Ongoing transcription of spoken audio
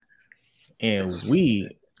and we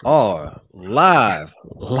are live.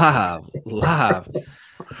 Why,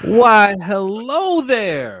 hello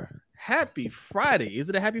there. Happy Friday. Is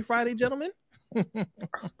it a happy Friday, gentlemen?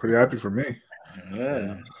 Pretty happy for me.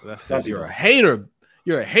 Yeah, that's because you're a hater.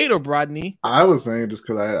 You're a hater, Brodney. I was saying just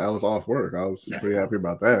because I was off work. I was pretty happy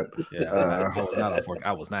about that. Yeah, I was not off work.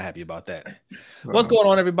 I was not happy about that. What's going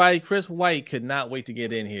on, everybody? Chris White could not wait to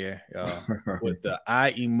get in here with the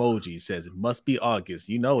eye emoji. Says it must be August.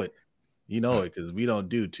 You know it because we don't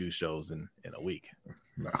do 2 shows in a week.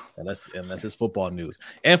 No. Unless it's football news.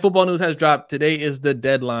 And football news has dropped. Today is the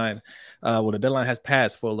deadline. The deadline has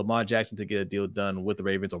passed for Lamar Jackson to get a deal done with the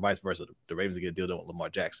Ravens, or vice versa. The Ravens to get a deal done with Lamar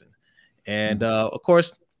Jackson. And of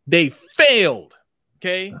course, they failed.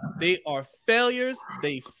 Okay, they are failures.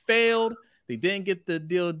 They failed. They didn't get the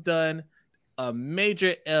deal done. A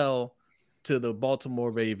major L to the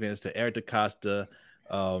Baltimore Ravens, to Eric DeCosta,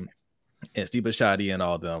 and Steve Bisciotti and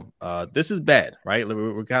all of them. This is bad, right?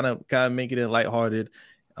 We're kind of making it lighthearted.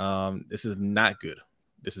 This is not good.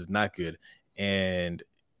 And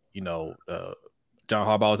John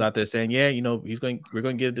Harbaugh was out there saying, yeah, we're going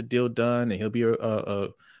to get the deal done, and he'll be a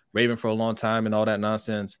Raven for a long time and all that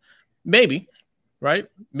nonsense. Maybe, right?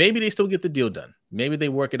 Maybe they still get the deal done. Maybe they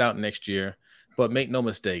work it out next year. But make no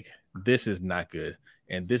mistake, this is not good,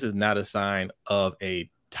 and this is not a sign of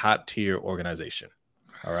a top tier organization.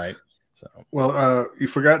 All right. So, well, you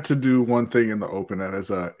forgot to do one thing in the open, that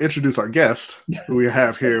is introduce our guest who we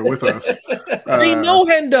have here with us. They know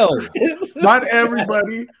Hendo. Not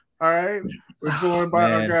everybody. All right. We're going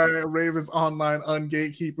by our guy, Ravens Online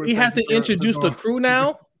Ungatekeeper. We have to introduce the crew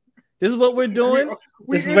now. This is what we're doing.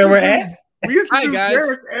 This is where we're at. We introduce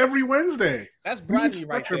Derek every Wednesday. That's Brodney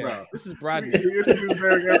right there. About? This is Brodney. We introduce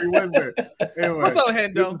Derek every Wednesday. Anyway, what's up,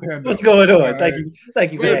 Hendo? What's going on?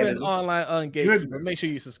 Thank you for Ravens Online Ungatekeeper. Make sure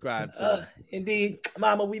you subscribe to Indeed,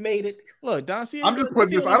 Mama, we made it. Look, Don C. I'm just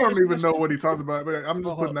putting this. I don't even know what he talks about, but I'm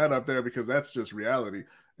just putting that up there because that's just reality.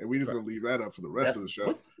 And we're just going to leave that up for the rest of the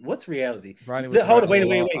show. What's reality? Hold on,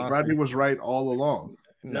 wait. Rodney was right all along.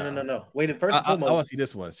 No. Wait, first and foremost. I want to see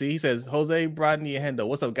this one. See, he says Jose, Brodney, and Hendo.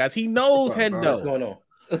 What's up, guys? He knows Hendo. What's going on?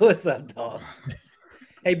 What's up, dog?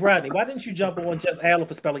 Hey, Brodney, why didn't you jump on just Aloe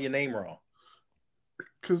for spelling your name wrong?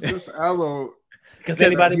 Because just Aloe. Because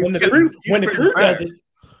anybody when the crew does it,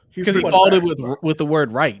 because he called it with the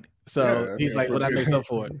word right. So he's like, well, that makes up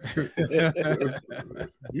for it.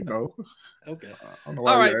 Okay. I don't know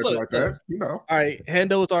why you acting like that. All right.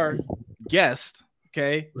 Hendo is our guest.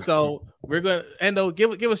 Okay. So we're gonna Hendo,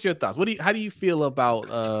 give us your thoughts. How do you feel about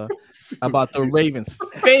the Ravens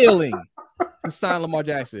failing to sign Lamar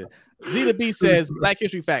Jackson? Zeta B says, Black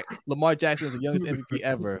History Fact, Lamar Jackson is the youngest MVP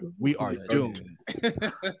ever. We are doomed.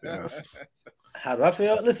 Yes. How do I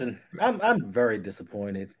feel? Listen, I'm very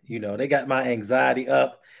disappointed. They got my anxiety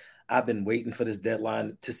up. I've been waiting for this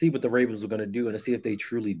deadline to see what the Ravens were going to do and to see if they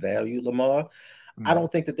truly value Lamar. I don't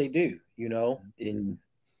think that they do, And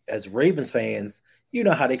as Ravens fans, you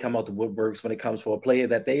know how they come out the woodworks when it comes for a player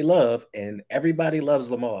that they love, and everybody loves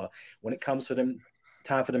Lamar. When it comes for them,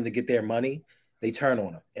 time for them to get their money, they turn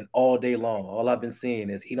on him. And all day long, all I've been seeing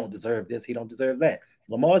is he don't deserve this, he don't deserve that.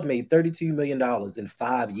 Lamar's made $32 million in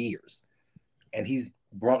 5 years, and he's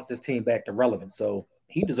brought this team back to relevance. So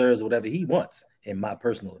he deserves whatever he wants, in my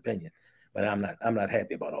personal opinion. But I'm not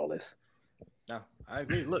happy about all this. No, I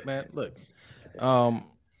agree. Look, man,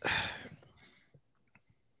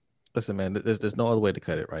 listen, man, there's no other way to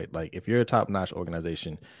cut it, right? Like, if you're a top-notch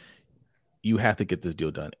organization, you have to get this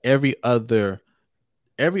deal done. Every other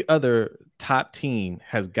top team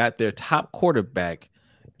has got their top quarterback,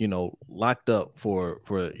 locked up for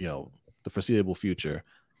the foreseeable future.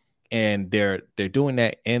 And they're doing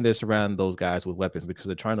that, and they're surrounding those guys with weapons because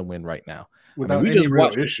they're trying to win right now. Without any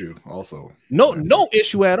real issue, also. No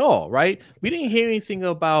issue at all, right? We didn't hear anything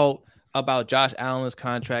about Josh Allen's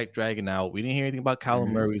contract dragging out. We didn't hear anything about Kyler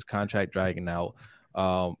Murray's contract dragging out.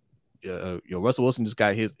 Russell Wilson just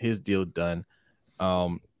got his deal done.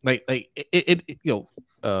 Pat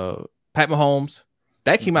Mahomes,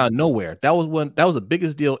 that came out of nowhere. That was the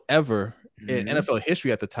biggest deal ever in NFL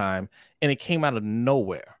history at the time, and it came out of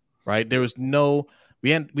nowhere. Right? There was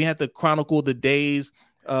we had to chronicle the days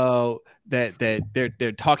that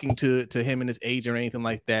they're talking to him and his agent or anything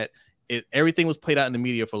like that. Everything was played out in the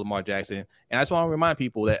media for Lamar Jackson. And I just want to remind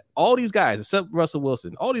people that all these guys, except Russell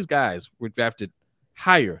Wilson, all these guys were drafted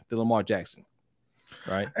higher than Lamar Jackson.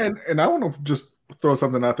 Right. And I want to just throw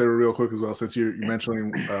something out there real quick as well, since you're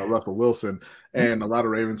mentioning Russell Wilson, and a lot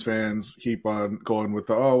of Ravens fans keep on going with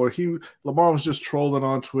Lamar was just trolling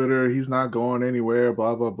on Twitter. He's not going anywhere,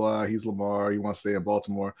 blah, blah, blah. He's Lamar. He wants to stay in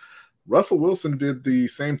Baltimore. Russell Wilson did the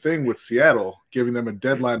same thing with Seattle, giving them a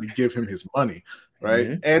deadline to give him his money,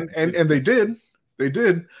 right? And they did,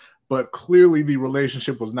 but clearly the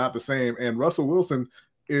relationship was not the same. And Russell Wilson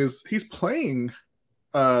he's playing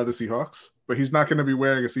the Seahawks, but he's not going to be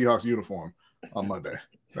wearing a Seahawks uniform on Monday,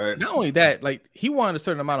 right? Not only that, like he wanted a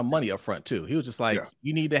certain amount of money up front too. He was just like,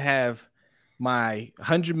 you need to have my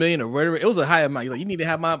 $100 million or whatever. It was a high amount. He's like, you need to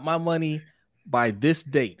have my money by this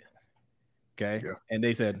date. Okay. Yeah. And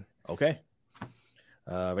they said, okay.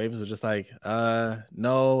 Ravens are just like,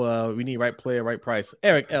 no, we need right player, right price.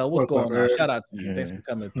 Eric L, what's going on? Shout out to you. Thanks for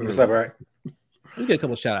coming through. What's up, Eric? Let's get a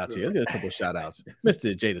couple shout outs here. Let's get a couple shout outs.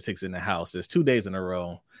 Mr. Jada6 in the house. It's 2 days in a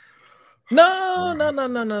row. No.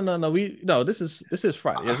 This is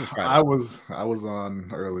Friday. This is Friday. I was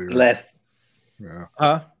on earlier.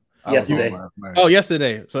 Yesterday.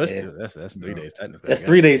 Yesterday. So that's 3 days technically. That's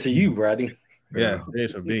 3 days for you, Brady. Yeah, 3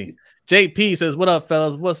 days for me. JP says, "What up,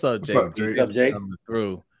 fellas? What's up, JP? What's up, Jake? Coming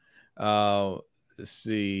through. Let's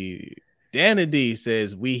see. Danny D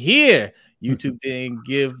says, "We here. YouTube didn't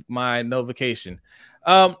give my notification."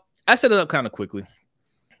 I set it up kind of quickly,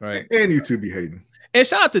 right? And YouTube be hating. And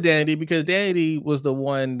shout out to Danny D because Danny D was the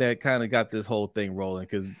one that kind of got this whole thing rolling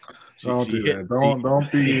because don't be bad on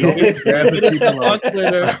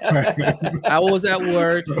Twitter. I was at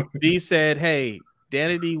work. B said, "Hey,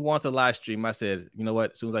 Danny D wants a live stream." I said, "You know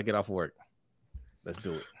what? As soon as I get off work, let's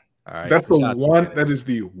do it." All right. That's that is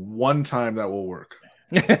the one time that will work.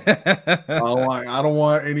 I don't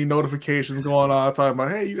want any notifications going on talking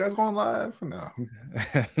about, hey, you guys going live? No.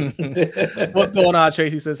 What's going on?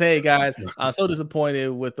 Tracy says, hey guys, I'm so disappointed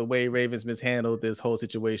with the way Ravens mishandled this whole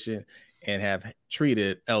situation and have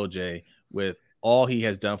treated LJ with all he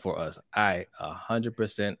has done for us. I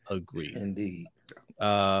 100% agree. Indeed.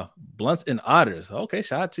 Blunts and Otters. Okay,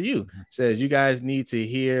 shout out to you. Says you guys need to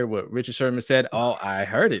hear what Richard Sherman said. Oh, I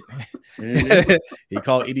heard it. He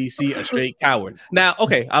called EDC a straight coward. Now,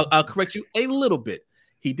 okay, I'll correct you a little bit.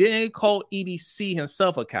 He didn't call EDC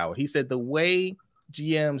himself a coward. He said the way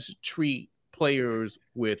GMs treat players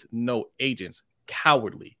with no agents,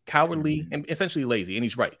 cowardly, and essentially lazy. And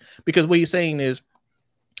he's right, because what he's saying is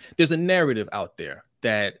there's a narrative out there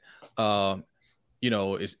that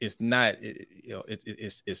it's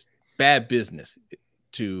bad business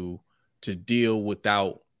to deal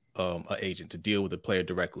without an agent, to deal with the player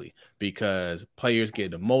directly, because players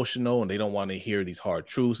get emotional and they don't want to hear these hard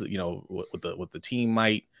truths, what the team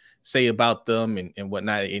might say about them and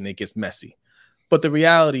whatnot, and it gets messy. But the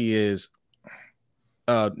reality is,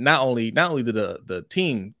 not only the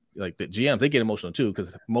team, like the GMs, they get emotional too,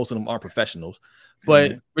 because most of them aren't professionals.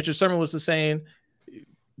 But Richard Sherman was just saying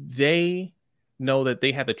they know that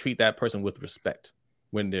they have to treat that person with respect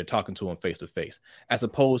when they're talking to them face to face, as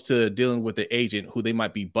opposed to dealing with the agent who they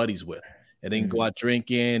might be buddies with, and then go out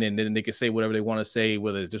drinking, and then they can say whatever they want to say,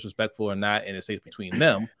 whether it's disrespectful or not, and it stays between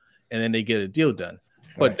them, and then they get a deal done.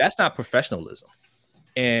 But that's not professionalism.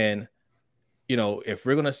 And if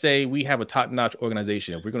we're going to say we have a top-notch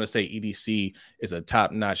organization, if we're going to say EDC is a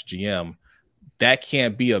top-notch GM, that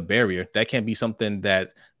can't be a barrier. That can't be something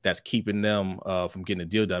that's keeping them from getting a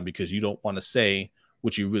deal done, because you don't want to say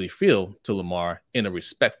what you really feel to Lamar in a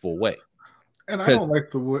respectful way. And I don't like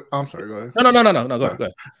the way. I'm sorry, go ahead. No, go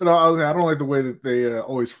ahead. No, I don't like the way that they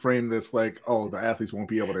always frame this like, oh, the athletes won't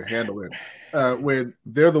be able to handle it, when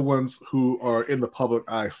they're the ones who are in the public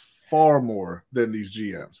eye far more than these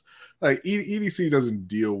GMs. Like EDC doesn't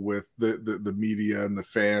deal with the media and the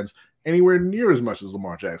fans anywhere near as much as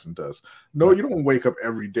Lamar Jackson does. No, you don't wake up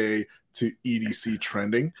every day to EDC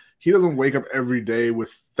trending. He doesn't wake up every day with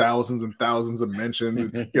thousands and thousands of mentions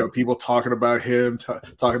and people talking about him,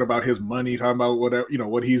 talking about his money, talking about whatever,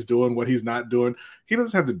 what he's doing, what he's not doing. He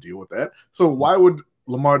doesn't have to deal with that. So why would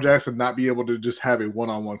Lamar Jackson not be able to just have a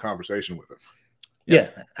one-on-one conversation with him? Yeah,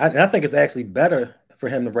 I think it's actually better for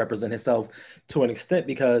him to represent himself to an extent,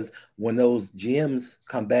 because when those GMs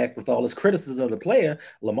come back with all this criticism of the player,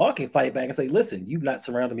 Lamar can fight back and say, listen, you've not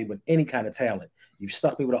surrounded me with any kind of talent. You've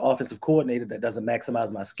stuck me with an offensive coordinator that doesn't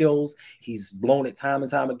maximize my skills. He's blown it time and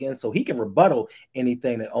time again. So he can rebuttal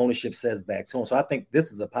anything that ownership says back to him. So I think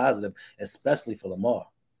this is a positive, especially for Lamar.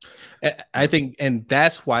 I think, and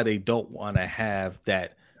that's why they don't want to have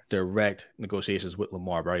that direct negotiations with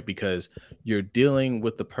Lamar, right? Because you're dealing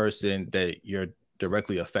with the person that you're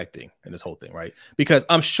directly affecting in this whole thing, right? Because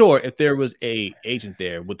I'm sure if there was a agent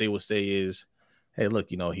there, what they would say is, hey, look,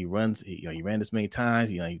 he ran this many times,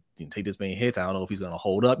 he didn't take this many hits. I don't know if he's going to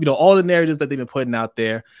hold up, all the narratives that they've been putting out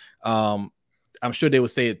there. I'm sure they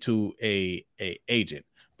would say it to a agent.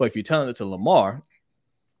 But if you're telling it to Lamar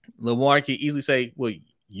can easily say, well,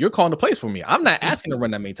 you're calling the plays for me. I'm not asking to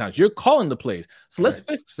run that many times. You're calling the plays. So let's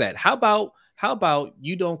fix that. How about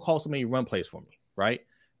you don't call so many run plays for me, right?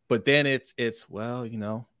 But then it's well, you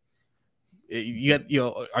know,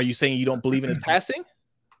 are you saying you don't believe in his passing,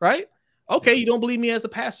 right? Okay, you don't believe me as a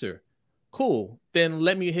passer. Cool. Then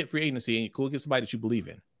let me hit free agency and go get somebody that you believe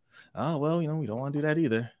in. Oh, well, you know, we don't want to do that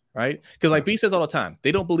either, right? Because like B says all the time,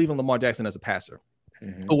 they don't believe in Lamar Jackson as a passer.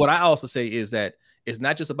 Mm-hmm. But what I also say is that it's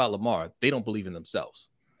not just about Lamar. They don't believe in themselves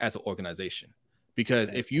as an organization. Because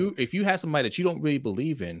if you have somebody that you don't really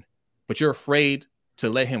believe in, but you're afraid to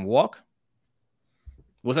let him walk,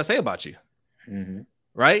 what's that say about you? Mm-hmm.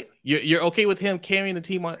 Right? You're okay with him carrying the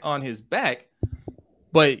team on his back,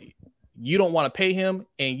 but you don't want to pay him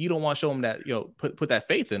and you don't want to show him that, you know, put that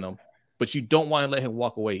faith in him, but you don't want to let him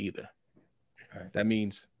walk away either. Right. That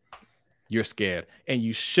means you're scared, and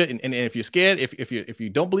you shouldn't. And if you're scared, if you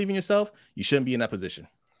don't believe in yourself, you shouldn't be in that position.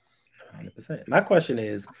 100%. My question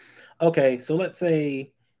is, okay, so let's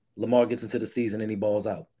say Lamar gets into the season and he balls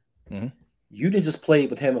out. Mm-hmm. You didn't just play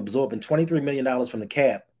with him absorbing $23 million from the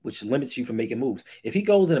cap, which limits you from making moves. If he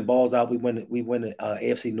goes in and balls out, we win the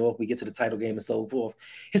AFC North, we get to the title game and so forth,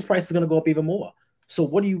 his price is going to go up even more. So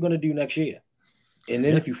what are you going to do next year? And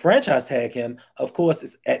then if you franchise tag him, of course,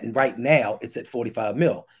 it's right now it's at $45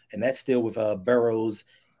 million, and that's still with Burrows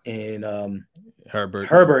and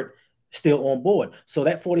Herbert still on board. So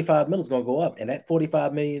that $45 million is going to go up, and that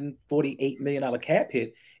 $48 million cap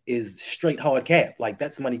hit is straight hard cap. Like,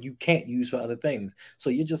 that's money you can't use for other things. So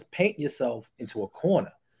you're just painting yourself into a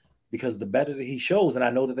corner, because the better that he shows, and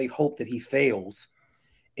I know that they hope that he fails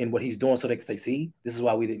in what he's doing, so they can say, see, this is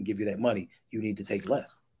why we didn't give you that money. You need to take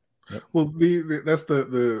less. Well, that's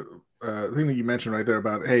the thing that you mentioned right there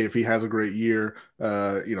about, hey, if he has a great year,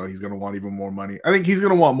 you know, he's going to want even more money. I think he's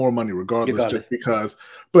going to want more money regardless, just because.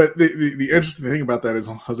 But the interesting thing about that is,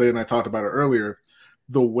 Jose and I talked about it earlier,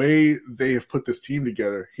 the way they have put this team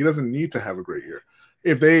together, he doesn't need to have a great year.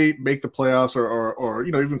 If they make the playoffs or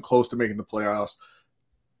you know, even close to making the playoffs,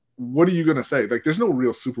 what are you going to say? Like, there's no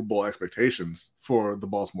real Super Bowl expectations for the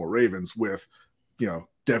Baltimore Ravens with, you know,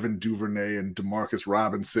 Devin Duvernay and Demarcus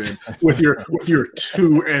Robinson, with your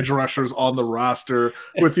two edge rushers on the roster,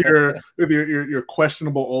 with your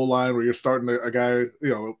questionable O-line where you're starting a guy, you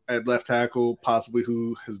know, at left tackle, possibly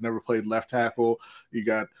who has never played left tackle. You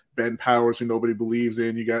got Ben Powers, who nobody believes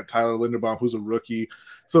in. You got Tyler Linderbaum, who's a rookie.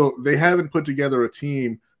 So they haven't put together a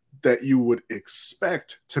team that you would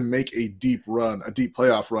expect to make a deep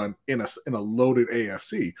playoff run in a loaded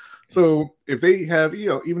AFC. So if they have, you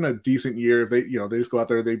know, even a decent year, if they, you know, they just go out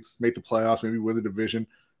there, they make the playoffs, maybe win the division,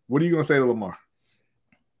 what are you going to say to Lamar?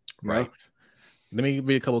 Right. Let me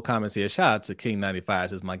read a couple of comments here. Shout out to King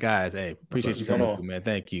 95. Says, my guys, hey, appreciate you coming through, man.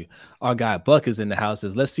 Thank you. Our guy Buck is in the house.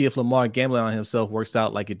 Says, let's see if Lamar gambling on himself works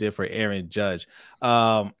out like it did for Aaron Judge.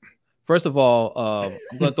 First of all, I'm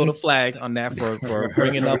going to throw the flag on that for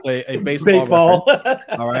bringing up a baseball.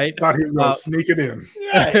 All right. Thought he was going to sneak it in.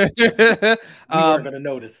 Right. We weren't going to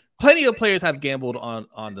notice. Plenty of players have gambled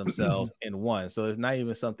on themselves and won. So it's not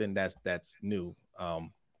even something that's new.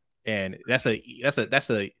 And that's a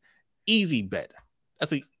easy bet.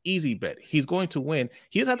 That's an easy bet. He's going to win.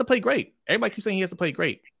 He doesn't have to play great. Everybody keeps saying he has to play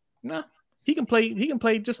great. No, he can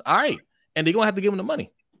play just all right. And they're going to have to give him the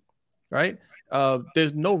money. Right?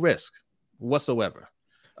 There's no risk whatsoever.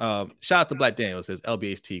 Shout out to Black Daniel, says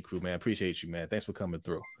LBHT crew, man. Appreciate you, man. Thanks for coming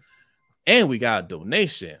through. And we got a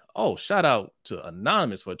donation. Oh, shout out to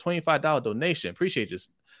Anonymous for a $25 donation. Appreciate you.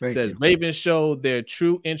 Says Ravens show their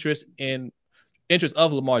true interest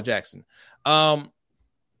of Lamar Jackson. I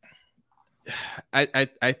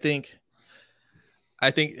think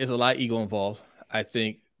there's a lot of ego involved. I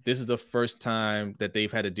think this is the first time that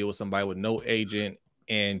they've had to deal with somebody with no agent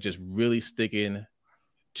and just really sticking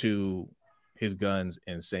to his guns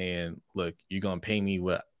and saying, look, you're going to pay me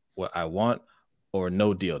what I want or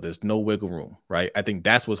no deal. There's no wiggle room, right? I think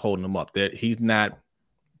that's what's holding him up. That he's not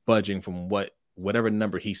budging from whatever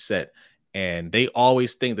number he set. And they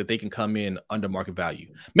always think that they can come in under market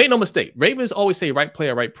value. Make no mistake. Ravens always say right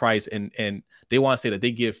player, right price. And they want to say that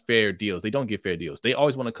they give fair deals. They don't give fair deals. They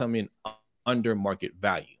always want to come in under market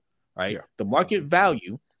value, right? Yeah. The market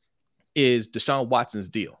value is Deshaun Watson's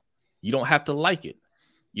deal. You don't have to like it.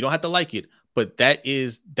 But that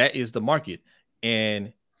is the market.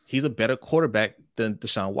 And he's a better quarterback than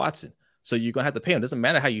Deshaun Watson. So you're going to have to pay him. It doesn't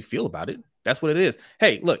matter how you feel about it. That's what it is.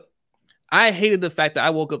 Hey, look, I hated the fact that I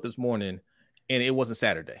woke up this morning and it wasn't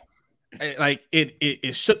Saturday. Like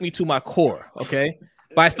it shook me to my core. Okay.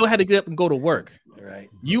 But I still had to get up and go to work. Right.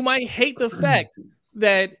 You might hate the fact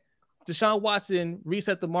that Deshaun Watson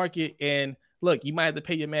reset the market and look, you might have to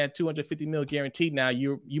pay your man $250 million guaranteed now.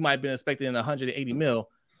 You might have been expecting $180 million.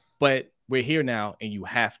 but we're here now, and you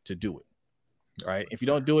have to do it. Right? If you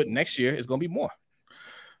don't do it next year, it's going to be more.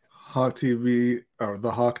 Hawk TV or the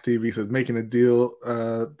Hawk TV says making a deal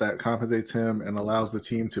that compensates him and allows the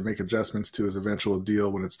team to make adjustments to his eventual deal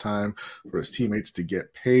when it's time for his teammates to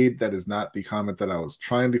get paid. That is not the comment that I was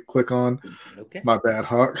trying to click on. Okay. My bad,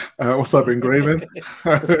 Hawk. What's up, Engraven?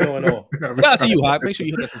 What's going on? Shout out to you, Hawk. Make sure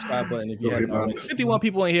you hit that subscribe button if you haven't already. 51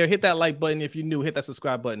 people in here. Hit that like button if you're new. Hit that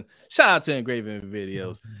subscribe button. Shout out to Engraven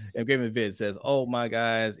Videos. Engraven Vid says, "Oh my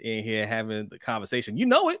guys in here having the conversation. You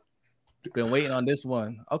know it. Been waiting on this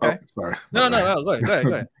one." Okay. Oh, sorry. No. Go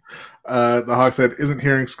ahead. The Hawk said, "Isn't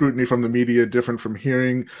hearing scrutiny from the media different from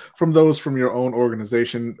hearing from those from your own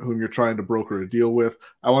organization whom you're trying to broker a deal with?"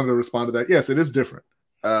 I wanted to respond to that. Yes, it is different.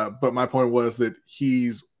 But my point was that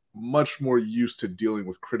he's much more used to dealing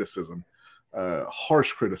with criticism,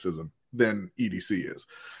 harsh criticism, than EDC is.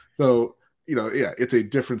 So, it's a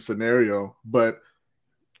different scenario, but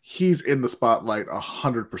he's in the spotlight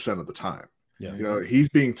 100% of the time. Yeah. He's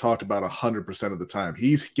being talked about 100% of the time.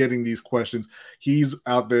 He's getting these questions. He's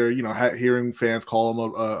out there, hearing fans call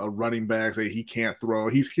him a running back, say he can't throw.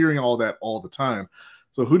 He's hearing all that all the time.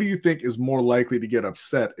 So who do you think is more likely to get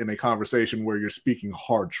upset in a conversation where you're speaking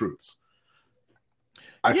hard truths?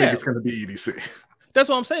 I think it's going to be EDC. That's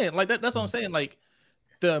what I'm saying. Like that's what I'm saying. Like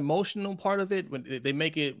the emotional part of it, when they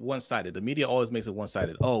make it one-sided. The media always makes it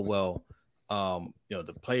one-sided. Oh, well,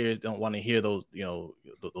 the players don't want to hear those,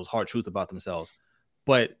 those hard truths about themselves,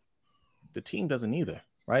 but the team doesn't either,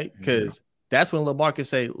 right? Because that's when Lamar can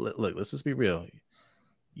say, look, let's just be real.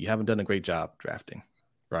 You haven't done a great job drafting,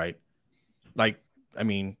 right? Like, I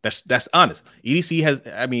mean, that's honest. EDC has,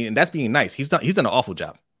 and that's being nice. He's done an awful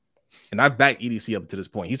job. And I've backed EDC up to this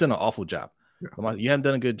point. He's done an awful job. Yeah. Lamar, you haven't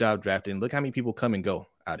done a good job drafting. Look how many people come and go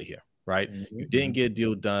out of here. Right? Mm-hmm. You didn't get a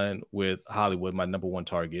deal done with Hollywood, my number one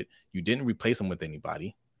target. You didn't replace him with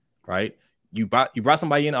anybody, right? You brought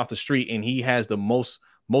somebody in off the street, and he has the most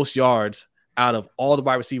yards out of all the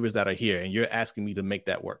wide receivers that are here, and you're asking me to make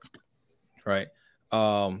that work, right?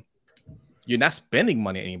 You're not spending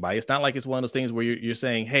money on anybody. It's not like it's one of those things where you're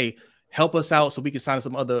saying, "Hey, help us out so we can sign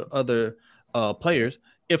some other players."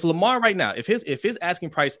 If Lamar right now, if his asking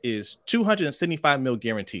price is $275 million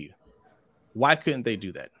guaranteed, why couldn't they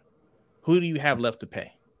do that? Who do you have left to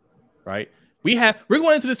pay? Right? We're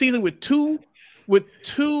going into the season with two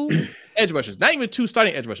edge rushers, not even two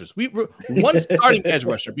starting edge rushers. We're one starting edge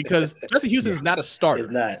rusher because Justin Houston is not a starter.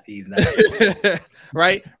 He's not.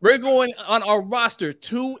 Right? We're going on our roster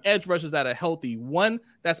 2 edge rushers that are healthy. One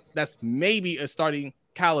that's maybe a starting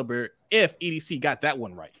caliber if EDC got that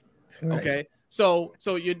one right. Okay. So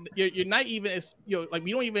you're not even as like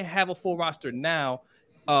we don't even have a full roster now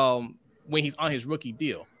when he's on his rookie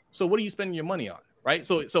deal. So what are you spending your money on, right?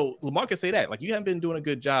 So Lamar can say that. Like, you haven't been doing a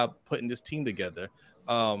good job putting this team together.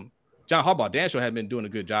 John Harbaugh, Dan Shaw had been doing a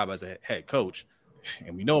good job as a head coach,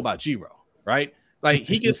 and we know about Giro, right? Like,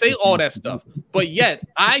 he can say all that stuff, but yet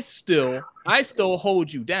I still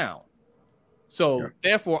hold you down. So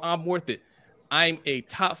therefore, I'm worth it. I'm a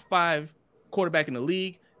top 5 quarterback in the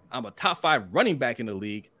league. I'm a top 5 running back in the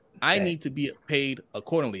league. I need to be paid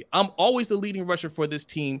accordingly. I'm always the leading rusher for this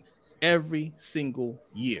team every single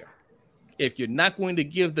year. If you're not going to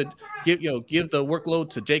give the workload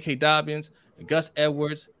to J.K. Dobbins, Gus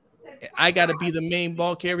Edwards, I got to be the main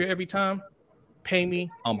ball carrier every time, pay me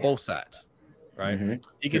on both sides, right? Mm-hmm.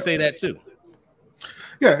 You can say that too.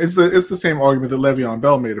 Yeah, it's the same argument that Le'Veon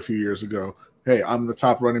Bell made a few years ago. Hey, I'm the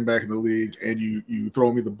top running back in the league, and you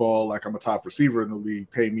throw me the ball like I'm a top receiver in the league,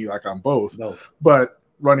 pay me like I'm both. No. But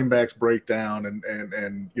running backs break down and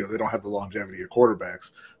they don't have the longevity of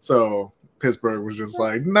quarterbacks. So Pittsburgh was just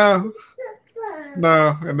like, no.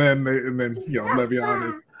 And then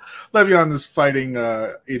Le'Veon is fighting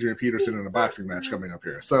Adrian Peterson in a boxing match coming up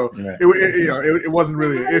here. So it wasn't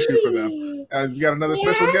really an issue for them. And you got another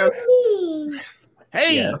special guest.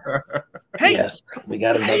 Hey, yes. Hey, yes, we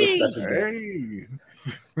got another special guest.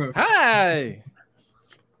 Hi.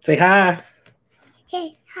 Say hi.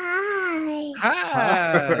 Hey,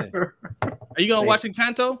 hi. Are you gonna watch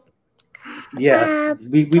Encanto? Yes,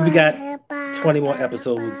 we got 20 more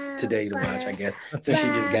episodes today to watch, I guess, since she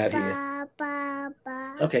just got here.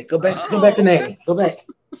 Okay, go back to Nanny. Go back.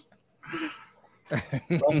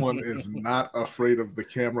 Someone is not afraid of the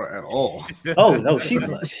camera at all. Oh no,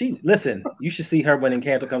 she's listen. You should see her when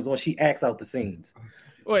Encanto comes on. She acts out the scenes.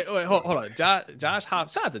 Wait, hold on. Josh Hoffman.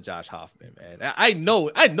 Shout out to Josh Hoffman, man. I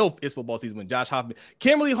know it's football season when Josh Hoffman.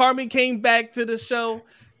 Kimberly Harmon came back to the show.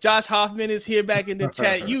 Josh Hoffman is here back in the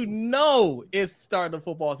chat. You know it's starting the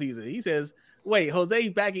football season. He says, wait, Jose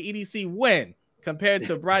back at EDC when? Compared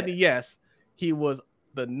to Brodney, yes, he was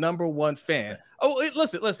the number one fan. Oh,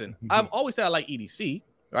 listen. I've always said I like EDC,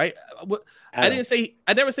 right? I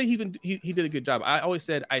never say he did a good job. I always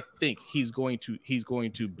said I think he's going to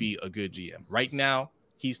be a good GM. Right now,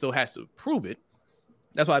 he still has to prove it.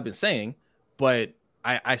 That's what I've been saying, but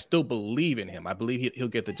I still believe in him. I believe he'll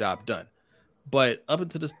get the job done. But up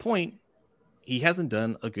until this point, he hasn't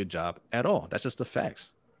done a good job at all. That's just the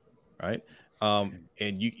facts, right? And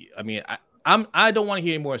I don't want to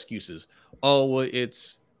hear any more excuses. Oh, well,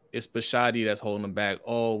 it's Bisciotti that's holding him back.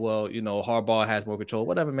 Oh, well, Harbaugh has more control.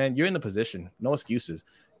 Whatever, man. You're in the position. No excuses.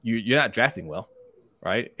 You're not drafting well,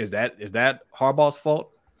 right? Is that Harbaugh's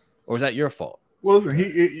fault, or is that your fault? Well, listen,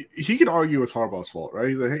 he can argue it's Harbaugh's fault, right?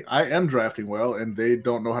 He's like, hey, I am drafting well, and they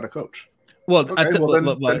don't know how to coach. Well, okay,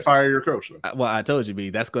 then fire your coach. Then. Well, I told you, B,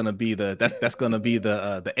 that's going to be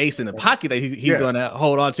the ace in the pocket that he's going to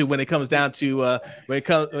hold on to when it comes down to Black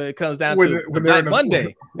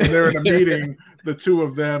Monday. When they're in a meeting, the two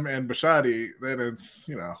of them and Bisciotti, then it's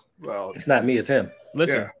it's not me, it's him.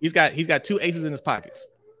 Listen, he's got two aces in his pockets.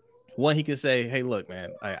 One, he can say, hey, look,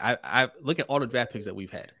 man, I look at all the draft picks that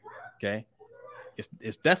we've had. Okay,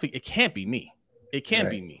 it's definitely, it can't be me. It can't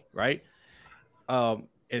be me, right?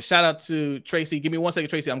 And shout out to Tracy. Give me 1 second,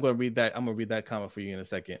 Tracy. I'm going to read that comment for you in a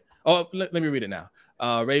second. Oh, let me read it now.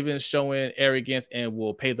 Ravens showing arrogance and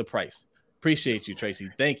will pay the price. Appreciate you, Tracy.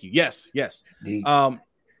 Thank you. Yes.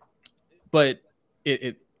 But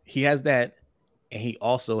he has that, and he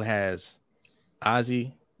also has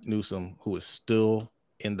Ozzie Newsome, who is still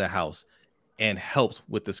in the house and helps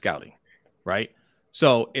with the scouting, right?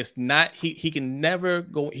 So it's not he can never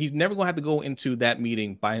go. He's never going to have to go into that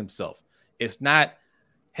meeting by himself. It's not,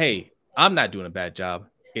 hey, I'm not doing a bad job.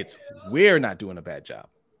 It's we're not doing a bad job,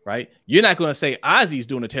 right? You're not going to say Ozzie's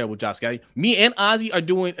doing a terrible job scouting. Me and Ozzie are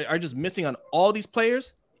just missing on all these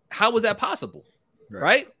players. How was that possible,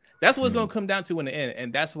 right? That's what it's going to come down to in the end,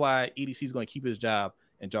 and that's why EDC is going to keep his job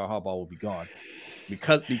and John Harbaugh will be gone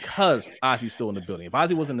because Ozzie's still in the building. If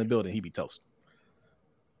Ozzie wasn't in the building, he'd be toast.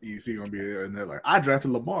 EDC going to be there, and they're like, I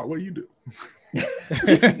drafted Lamar. What do you do?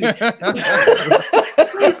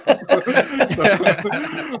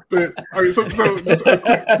 But all right, so just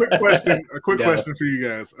a quick question for you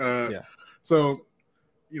guys. So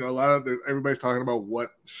a lot of everybody's talking about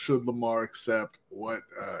what should Lamar accept, what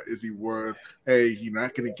is he worth? Hey, you're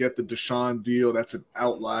not going to get the Deshaun deal. That's an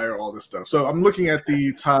outlier. All this stuff. So I'm looking at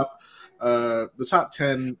the top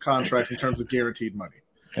 10 contracts in terms of guaranteed money.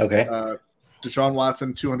 Okay. Deshaun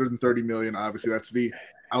Watson, $230 million. Obviously, that's the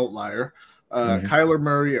outlier. Kyler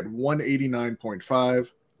Murray at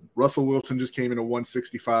 189.5. Russell Wilson just came in at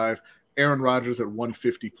 165. Aaron Rodgers at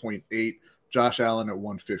 150.8. Josh Allen at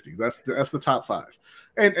 150. That's the top five.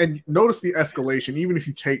 And notice the escalation, even if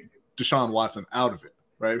you take Deshaun Watson out of it,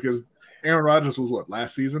 right? Because Aaron Rodgers was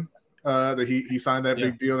last season that he signed that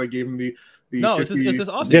big deal that gave him the no, 50, it's this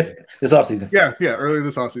offseason. This offseason. Yeah, earlier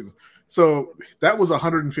this offseason. So that was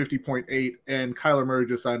 150.8, and Kyler Murray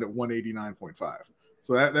just signed at 189.5.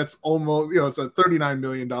 So that's almost it's a $39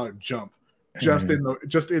 million jump just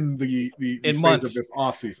in the months of this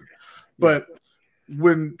offseason. But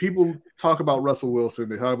when people talk about Russell Wilson,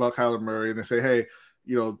 they talk about Kyler Murray, and they say, hey,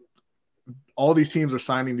 all these teams are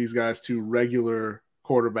signing these guys to regular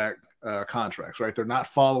quarterback contracts, right? They're not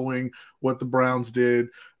following what the Browns did.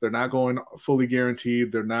 They're not going fully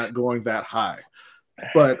guaranteed. They're not going that high.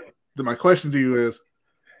 But my question to you is,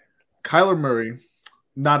 Kyler Murray,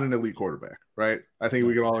 not an elite quarterback, right? I think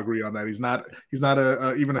we can all agree on that. He's not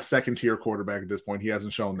even a second tier quarterback at this point. He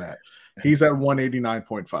hasn't shown that. He's at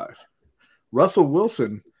 189.5. Russell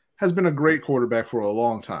Wilson has been a great quarterback for a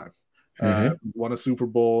long time. Won a Super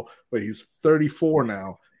Bowl, but he's 34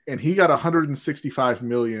 now, and he got $165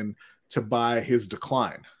 million to buy his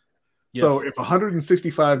decline. Yes. So if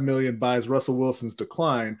 $165 million buys Russell Wilson's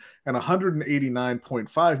decline and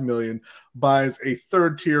 $189.5 million buys a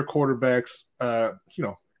third-tier quarterback's,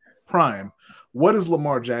 prime, what is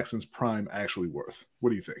Lamar Jackson's prime actually worth? What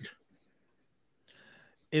do you think?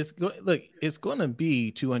 It's going to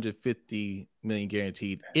be $250 million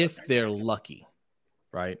guaranteed if they're lucky,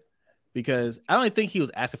 right? Because I don't think he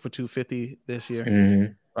was asking for $250 this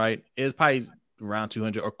year, right? It's probably around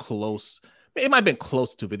 $200 or close. It might have been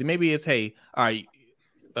close to $250. Maybe it's, hey, all right,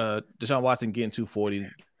 Deshaun Watson getting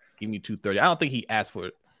 $240, give me $230. I don't think he asked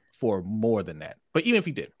for more than that. But even if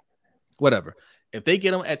he did, whatever. If they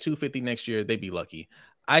get him at $250 next year, they'd be lucky.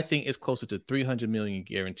 I think it's closer to $300 million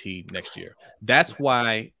guaranteed next year. That's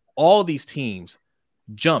why all these teams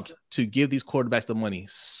jumped to give these quarterbacks the money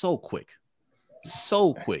so quick,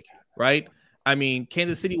 right? I mean,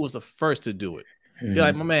 Kansas City was the first to do it. They're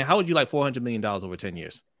like, my man, how would you like $400 million over 10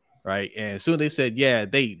 years? right? And as soon as they said, yeah,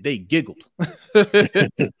 they giggled,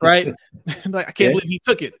 right? Like, I can't believe he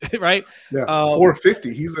took it, right? Yeah,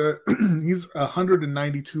 450. He's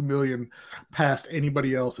 192 million past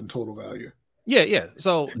anybody else in total value. Yeah.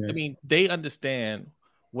 So I mean, they understand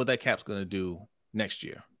what that cap's going to do next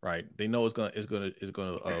year, right? They know it's going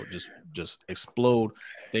to just explode.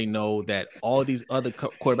 They know that all these other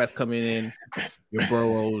quarterbacks coming in, your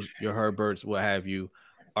Burrows, your Herberts, what have you,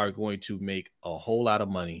 are going to make a whole lot of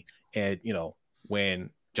money. And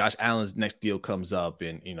when Josh Allen's next deal comes up,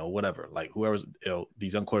 and whatever, like whoever's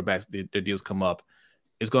these young quarterbacks, their deals come up,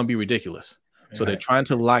 it's going to be ridiculous. So they're trying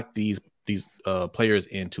to lock these players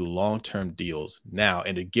into long-term deals now,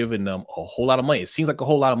 and they're giving them a whole lot of money. It seems like a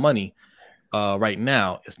whole lot of money right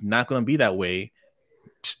now. It's not going to be that way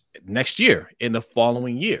next year, in the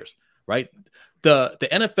following years, right? The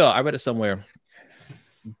NFL, I read it somewhere,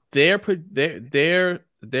 their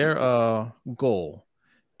goal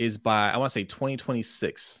is by, I want to say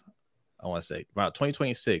 2026. I want to say about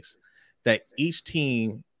 2026 that each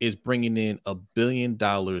team is bringing in $1 billion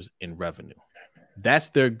in revenue. That's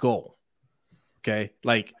their goal. Okay,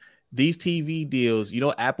 like these TV deals,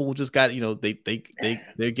 Apple just got,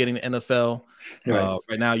 they're getting the NFL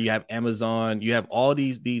right now. You have Amazon, you have all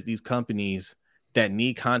these companies that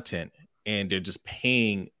need content, and they're just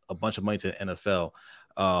paying a bunch of money to the NFL.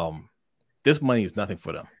 This money is nothing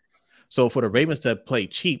for them. So for the Ravens to play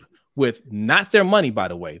cheap with not their money, by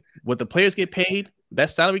the way, what the players get paid, that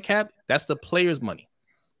salary cap, that's the players' money,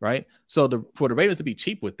 right? So for the Ravens to be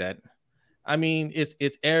cheap with that, I mean, it's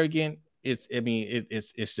arrogant. It's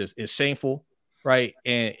shameful, right?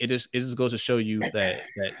 And it just goes to show you that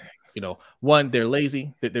one, they're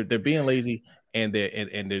lazy, they're being lazy, and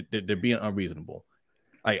they're being unreasonable.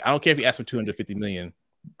 Like, I don't care if you ask for $250 million,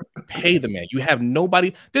 pay the man. You have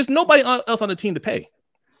nobody. There's nobody else on the team to pay.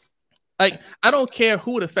 Like, I don't care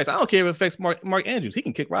who it affects. I don't care if it affects Mark Andrews. He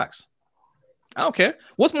can kick rocks. I don't care.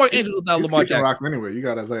 What's Mark Andrews without Lamar Jackson? Rocks anyway. You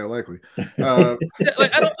got Isaiah Likely. I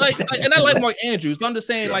don't like, and I like Mark Andrews, but I'm just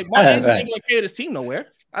saying, like, Mark Andrews ain't gonna carry this team nowhere.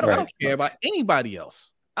 I don't care about anybody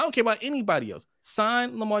else.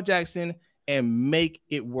 Sign Lamar Jackson and make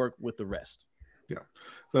it work with the rest. Yeah.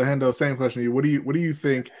 So Hendo, same question to you. What do you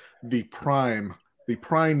think the prime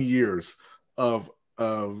years of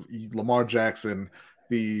Lamar Jackson,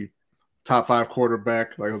 the top 5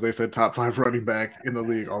 quarterback, like Jose said, top 5 running back in the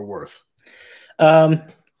league, are worth?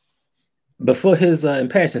 Before his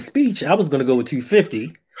impassioned speech, I was going to go with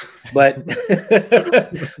 250, but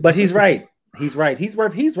but he's right. He's worth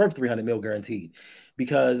 $300 million guaranteed,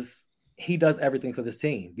 because he does everything for this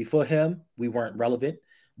team. Before him, we weren't relevant.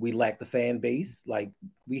 We lacked the fan base. Like,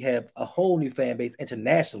 we have a whole new fan base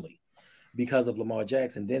internationally because of Lamar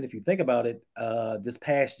Jackson. Then, if you think about it, this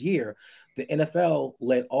past year, the NFL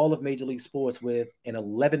led all of Major League Sports with an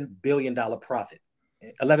 $11 billion profit.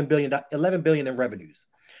 $11 billion in revenues.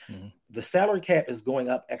 Mm-hmm. The salary cap is going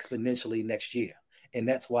up exponentially next year. And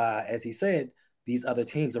that's why, as he said, these other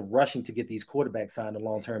teams are rushing to get these quarterbacks signed to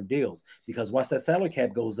long-term deals, because once that salary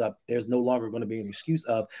cap goes up, there's no longer going to be an excuse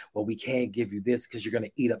of, well, we can't give you this because you're going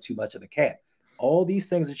to eat up too much of the cap. All these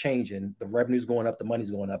things are changing. The revenue's going up, the money's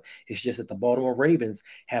going up. It's just that the Baltimore Ravens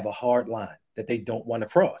have a hard line that they don't want to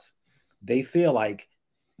cross. They feel like,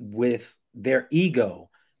 with their ego,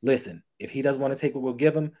 listen, if he doesn't want to take what we'll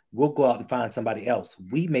give him, we'll go out and find somebody else.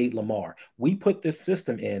 We made Lamar. We put this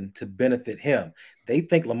system in to benefit him. They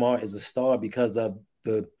think Lamar is a star because of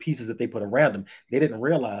the pieces that they put around him. They didn't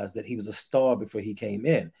realize that he was a star before he came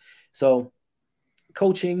in. So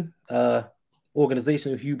coaching,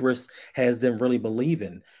 organizational hubris has them really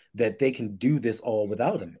believing that they can do this all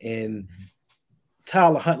without him. And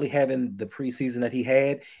Tyler Huntley having the preseason that he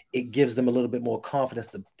had, it gives them a little bit more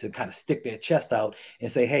confidence to kind of stick their chest out and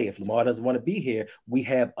say, hey, if Lamar doesn't want to be here, we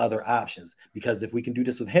have other options, because if we can do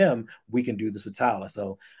this with him, we can do this with Tyler.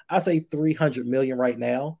 So I say $300 million right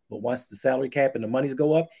now, but once the salary cap and the monies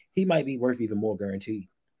go up, he might be worth even more guaranteed.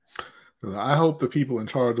 I hope the people in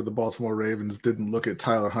charge of the Baltimore Ravens didn't look at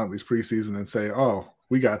Tyler Huntley's preseason and say, oh,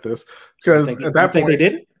 we got this. Because at that point, they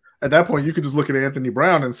didn't? At that point, you could just look at Anthony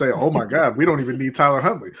Brown and say, oh, my God, we don't even need Tyler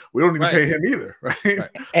Huntley. We don't even pay him either, right?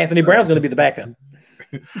 Anthony Brown's going to be the backup.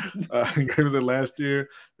 Ravens said last year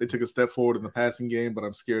they took a step forward in the passing game, but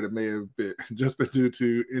I'm scared it may have just been due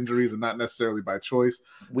to injuries and not necessarily by choice.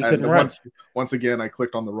 We couldn't run. Once again, I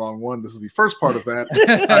clicked on the wrong one. This is the first part of that.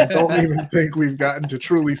 I don't even think we've gotten to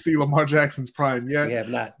truly see Lamar Jackson's prime yet. We have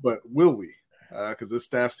not. But will we? Because this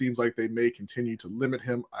staff seems like they may continue to limit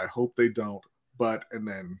him. I hope they don't. but, and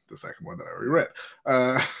then the second one that I already read.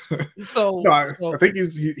 I think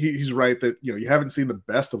he's right that, you haven't seen the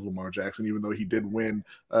best of Lamar Jackson, even though he did win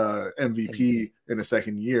MVP in his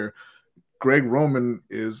second year. Greg Roman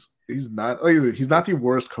he's not the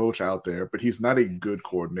worst coach out there, but he's not a good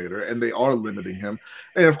coordinator, and they are limiting him.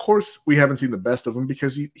 And of course, we haven't seen the best of him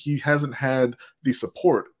because he hasn't had the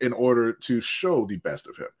support in order to show the best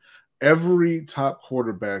of him. Every top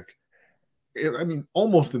quarterback, I mean,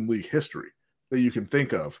 almost in league history that you can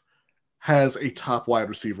think of, has a top wide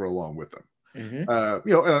receiver along with them. Mm-hmm.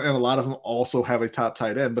 And a lot of them also have a top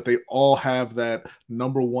tight end, but they all have that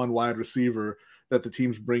number one wide receiver that the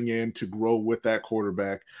teams bring in to grow with that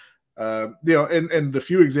quarterback. And the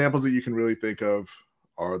few examples that you can really think of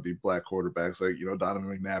are the black quarterbacks. Like, Donovan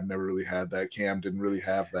McNabb never really had that. Cam didn't really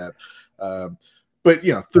have that. But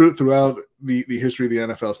throughout the history of the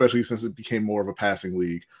NFL, especially since it became more of a passing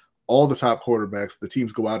league, all the top quarterbacks, the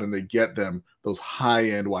teams go out and they get them those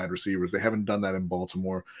high-end wide receivers. They haven't done that in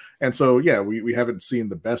Baltimore. And so, we haven't seen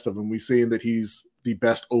the best of him. We've seen that he's the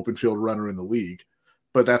best open field runner in the league.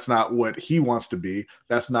 But that's not what he wants to be.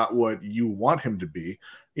 That's not what you want him to be.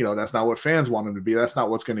 That's not what fans want him to be. That's not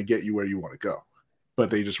what's going to get you where you want to go. But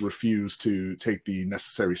they just refuse to take the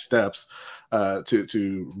necessary steps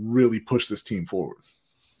to really push this team forward.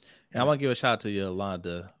 And I want to give a shout out to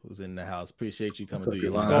Yolanda, who's in the house. Appreciate you coming through,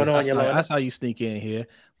 Yolanda. What's going on, Yolanda? I saw you sneak in here.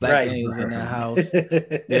 Black Daniel's in the house.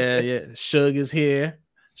 Yeah. Shug is here.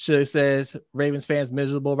 Shug says Ravens fans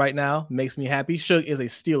miserable right now. Makes me happy. Shug is a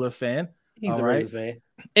Steeler fan. He's a Ravens fan.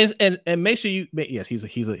 And make sure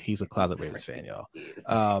he's a closet Ravens fan, y'all.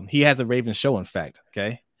 He has a Ravens show, in fact.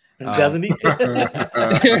 Okay. Doesn't he?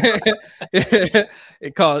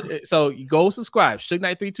 So you go subscribe, Suge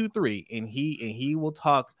Knight 323, and he will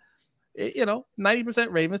talk. 90%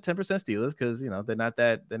 Ravens, 10% Steelers, because they're not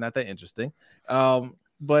that interesting.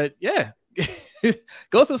 But yeah,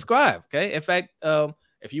 go subscribe. Okay. In fact,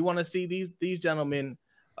 if you want to see these gentlemen,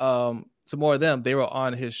 some more of them, they were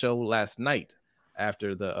on his show last night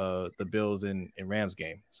after the Bills and Rams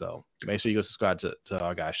game. So make sure you go subscribe to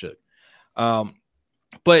our guy Suge.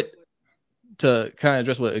 But to kind of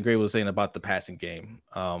address what Gray was saying about the passing game,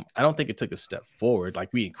 I don't think it took a step forward.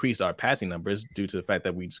 Like, we increased our passing numbers due to the fact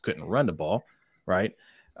that we just couldn't run the ball, right?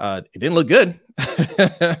 It didn't look good,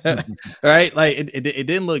 right? Like it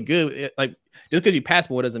didn't look good. Like, just because you pass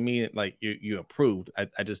more doesn't mean like you improved.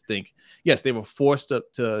 I just think, yes, they were forced to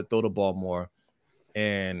throw the ball more,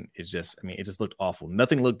 and it just looked awful.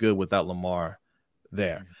 Nothing looked good without Lamar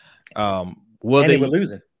there. They were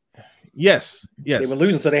losing. Yes, they were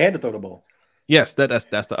losing, so they had to throw the ball. Yes, that's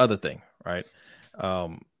the other thing, right?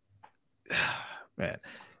 Man,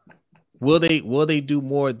 will they do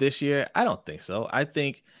more this year? I don't think so. I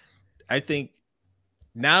think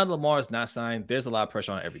now that Lamar is not signed, there's a lot of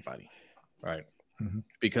pressure on everybody, right? Mm-hmm.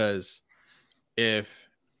 Because if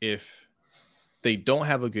they don't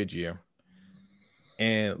have a good year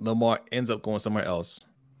and Lamar ends up going somewhere else,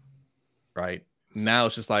 right? Now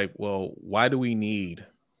it's just like, well, why do we need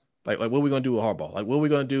like what are we going to do with Harbaugh? Like, what are we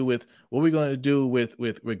going to do with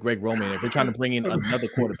Greg Roman if we're trying to bring in another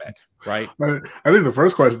quarterback, right? I think the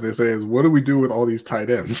first question they say is, what do we do with all these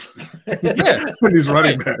tight ends? Yeah, these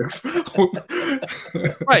running backs,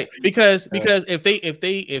 right? Because if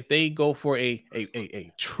they go for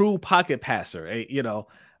a true pocket passer, a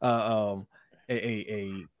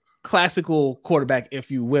classical quarterback,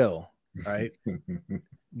 if you will, right?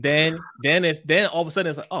 Then all of a sudden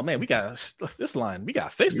it's like, oh man, we got this line. We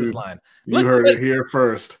got to fix this line. You heard it here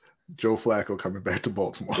first. Joe Flacco coming back to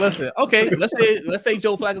Baltimore. Listen, okay, let's say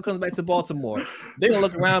Joe Flacco comes back to Baltimore. They're gonna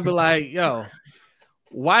look around and be like, yo,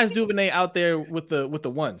 why is Duvernay out there with the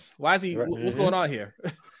ones? Why is he? What's going on here?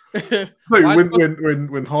 Like when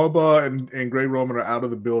Harbaugh and Greg Roman are out of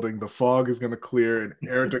the building, the fog is going to clear, and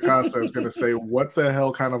Eric DeCosta is going to say, "What the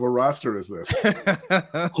hell kind of a roster is this?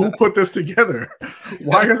 Who put this together?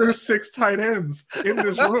 Why are there 6 tight ends in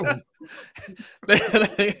this room?"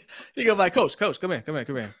 He goes like, "Coach, come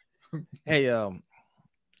here. Hey,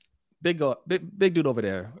 big dude over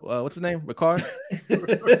there. What's his name? Ricard.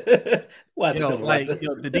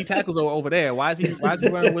 The D tackles are over there. Why is he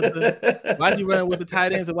running with the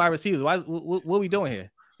tight ends and wide receivers? What are we doing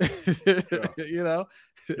here?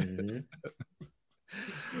 Mm-hmm.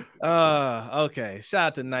 Okay. Shout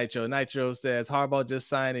out to Nitro. Nitro says Harbaugh just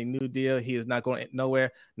signed a new deal. He is not going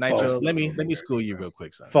nowhere. Nitro, False. let me school you real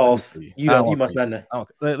quick, son. False. You must not know.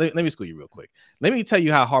 Let me school you real quick. Let me tell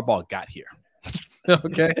you how Harbaugh got here.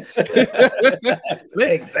 Okay.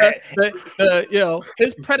 Exactly.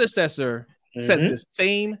 His predecessor said the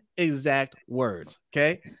same exact words.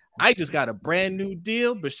 Okay. I just got a brand new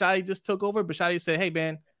deal. Bisciotti just took over. Bisciotti said, hey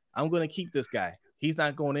man, I'm going to keep this guy. He's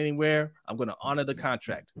not going anywhere. I'm going to honor the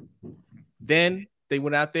contract. Then they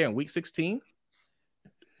went out there in week 16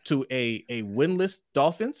 to a winless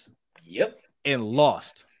Dolphins. Yep. And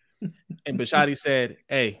lost. And Bisciotti said,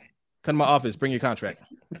 hey, come to my office, bring your contract.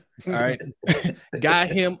 All right. Got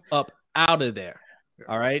him up out of there.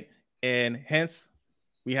 All right. And hence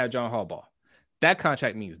we have John Harbaugh. That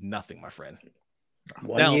contract means nothing, my friend.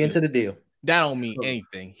 1 year into the deal. That don't mean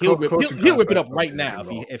anything. He'll rip it up right now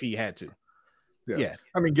if he had to. Yeah.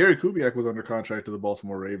 I mean, Gary Kubiak was under contract to the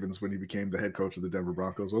Baltimore Ravens when he became the head coach of the Denver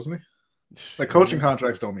Broncos, wasn't he? Like, coaching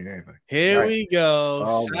contracts don't mean anything. Here we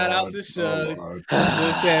go. Shout out to Shug.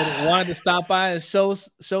 Shug said wanted to stop by and show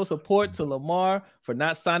support to Lamar for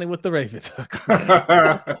not signing with the Ravens.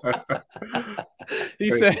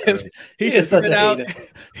 He says he should sit out.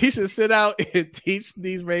 He should sit out and teach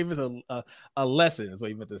these Ravens a lesson. Is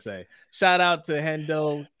what he meant to say. Shout out to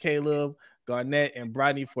Hendo, Caleb, Garnett, and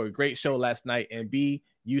Brodney for a great show last night. And B,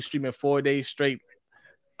 you streaming 4 days straight.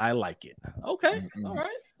 I like it. Okay. All right.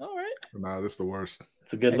 Nah, this is the worst.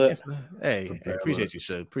 It's a good look. Hey, appreciate you,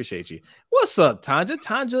 Shug. Appreciate you. What's up, Tanja?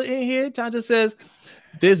 Tanja in here. Tanja says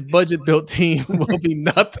this budget-built team will be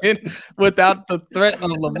nothing without the threat of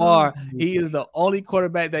Lamar. He is the only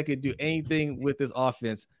quarterback that could do anything with this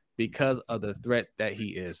offense because of the threat that he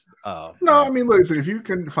is. No, I mean, listen, if you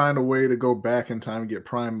can find a way to go back in time and get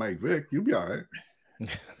prime Mike Vick, you'll be all right.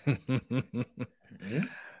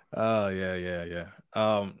 Oh, yeah.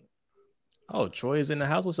 Oh, Troy is in the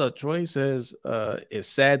house. What's up? Troy says it's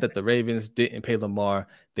sad that the Ravens didn't pay Lamar.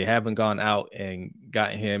 They haven't gone out and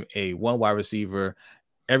gotten him a one wide receiver.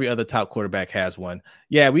 Every other top quarterback has one.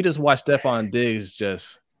 Yeah, we just watched Stephon Diggs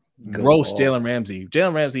just roast Jalen Ramsey.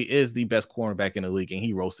 Jalen Ramsey is the best cornerback in the league, and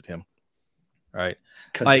he roasted him. Right?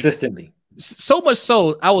 Consistently. Like, so much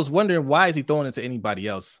so, I was wondering, why is he throwing it to anybody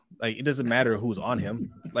else? Like, it doesn't matter who's on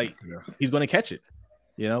him. Like, he's going to catch it.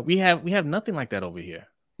 You know, we have nothing like that over here.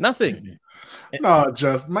 Nothing. No,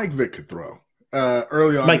 just Mike Vick could throw.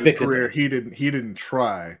 Early on in his career, he didn't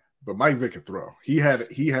try, but Mike Vick could throw. He had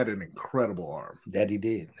an incredible arm. That he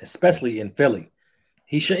did, especially in Philly.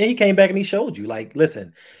 He came back and he showed you, like,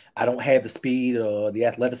 listen, I don't have the speed or the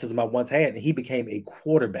athleticism I once had, and he became a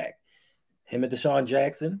quarterback. Him and Deshaun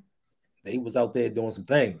Jackson, they was out there doing some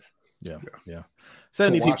things. Yeah.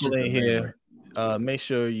 70 people in here. Make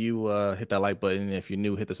sure you hit that like button. If you're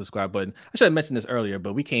new, hit the subscribe button. I should have mentioned this earlier,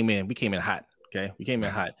 but we came in hot. Okay, we came in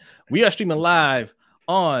hot. We are streaming live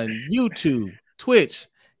on YouTube, Twitch,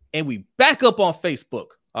 and we back up on Facebook.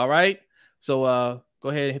 All right, so go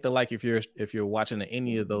ahead and hit the like if you're watching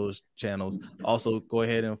any of those channels. Also, go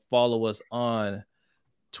ahead and follow us on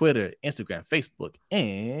Twitter, Instagram, Facebook,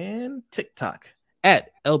 and TikTok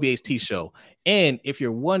at LBHT Show. And if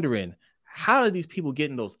you're wondering, how are these people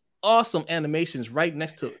getting those awesome animations right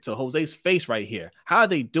next to Jose's face right here? How are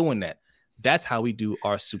they doing that? That's how we do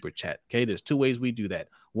our super chat. Okay, there's two ways we do that.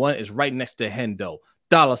 One is right next to Hendo,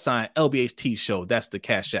 $ LBHT Show. That's the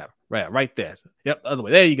Cash App, right there. Yep, other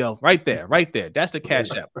way. There you go, right there. That's the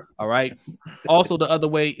Cash App. All right. Also, the other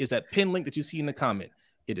way is that pin link that you see in the comment.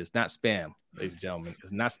 It is not spam, ladies and gentlemen.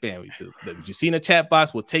 It's not spam. What you see in the chat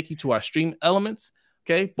box will take you to our stream elements.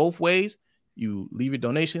 Okay, both ways. You leave your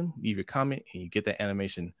donation, leave your comment, and you get that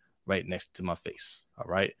animation right next to my face. All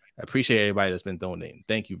right. I appreciate everybody that's been donating.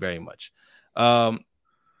 Thank you very much.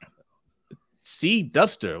 C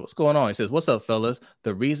Dubster, what's going on? He says, what's up, fellas?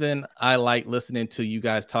 The reason I like listening to you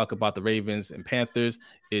guys talk about the Ravens and Panthers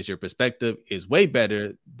is your perspective is way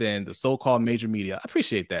better than the so-called major media. I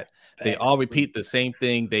appreciate that. Thanks. They all repeat the same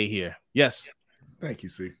thing they hear. Yes. Thank you,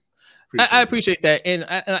 C. I appreciate that.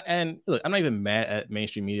 And look, I'm not even mad at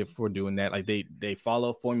mainstream media for doing that. Like they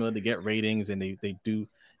follow formula to get ratings, and they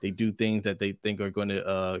do things that they think are going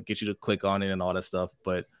to get you to click on it and all that stuff.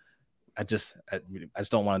 But I just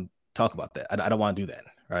don't want to talk about that. I don't want to do that.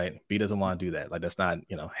 Right? B doesn't want to do that. Like, that's not,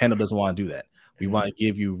 Handle doesn't want to do that. We want to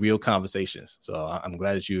give you real conversations. So I'm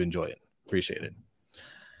glad that you enjoy it. Appreciate it.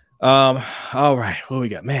 All right, what we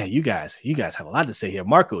got? Man, you guys have a lot to say here.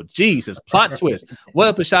 Marco G says, plot twist. What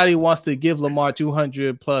if Bisciotti wants to give Lamar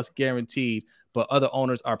 200 plus guaranteed, but other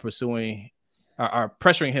owners are pressuring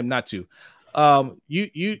him not to?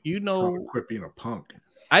 You know, quit being a punk.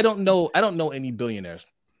 I don't know any billionaires,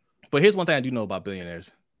 but here's one thing I do know about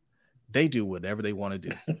billionaires: they do whatever they want to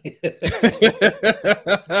do.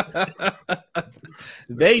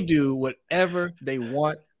 They do whatever they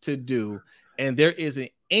want to do, and there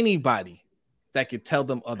isn't anybody that could tell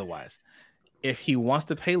them otherwise. If he wants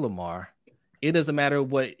to pay Lamar, it doesn't matter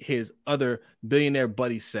what his other billionaire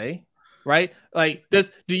buddies say, right? Like, do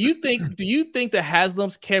you think the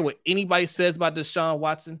Haslams care what anybody says about Deshaun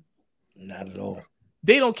Watson? Not at all.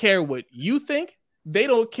 They don't care what you think. They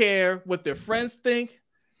don't care what their friends think.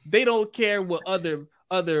 They don't care what other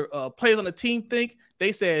players on the team think.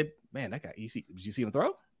 They said, "Man, that guy. Did you see him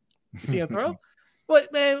throw? You see him throw?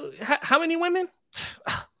 But man, how many women?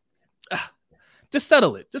 Just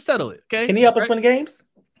settle it. Just settle it. Okay. Can he help us win games?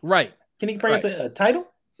 Right. Can he bring us a title?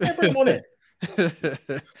 Yeah, bring him on in.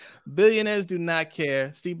 Billionaires do not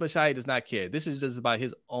care. Steve Bisciotti does not care. This is just about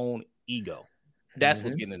his own ego. That's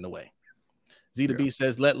what's getting in the way. Z2B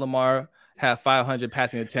says, let Lamar have 500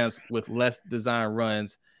 passing attempts with less design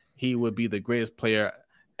runs. He would be the greatest player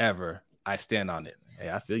ever. I stand on it. Hey,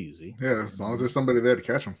 I feel you, Z. Yeah, as long as there's somebody there to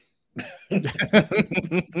catch him. You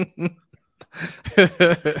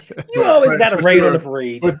always got to raid on the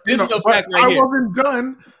parade. But this is a fact right here. I wasn't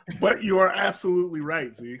done, but you are absolutely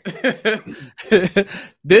right, Z.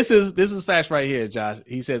 This is facts right here, Josh.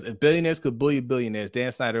 He says if billionaires could bully billionaires,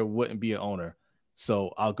 Dan Snyder wouldn't be an owner.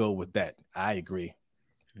 So I'll go with that. I agree.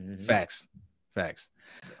 Facts.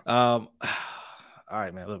 All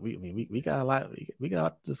right, man. Look, we got a lot. We got a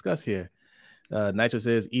lot to discuss here. Nitro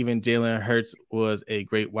says even Jalen Hurts was a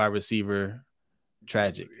great wide receiver.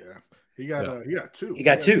 Tragic. Yeah, he got two. He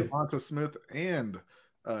got two. Devonta Smith and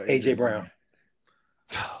AJ Brown.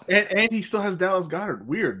 And he still has Dallas Goedert.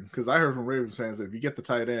 Weird, because I heard from Ravens fans that if you get the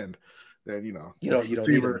tight end, then you don't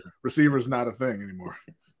receiver's not a thing anymore.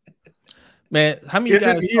 Man, how many of you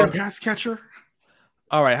guys saw a pass catcher?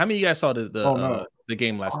 All right, how many of you guys saw the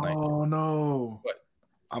game last night? Oh no. What?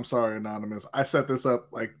 I'm sorry, Anonymous. I set this up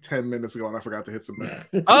like 10 minutes ago and I forgot to hit submit.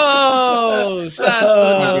 Oh, I'm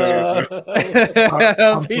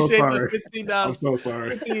appreciate so sorry. the $15. I'm so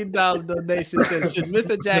sorry. $15 donation. Says, should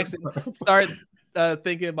Mr. Jackson start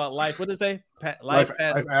thinking about life? What did it say? Life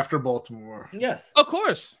after Baltimore. Yes. Of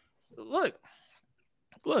course. Look.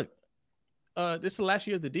 This is the last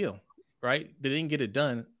year of the deal, right? They didn't get it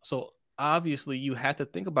done. So obviously you have to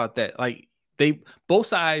think about that. Like, both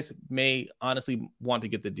sides may honestly want to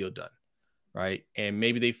get the deal done, right? And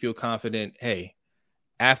maybe they feel confident, hey,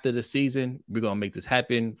 after the season, we're going to make this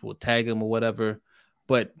happen. We'll tag him or whatever.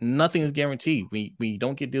 But nothing is guaranteed. We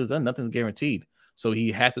don't get deals done. Nothing's guaranteed. So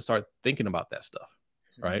he has to start thinking about that stuff,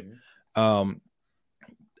 right?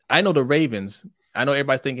 I know the Ravens. I know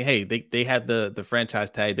everybody's thinking, hey, they had the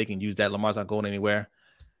franchise tag. They can use that. Lamar's not going anywhere.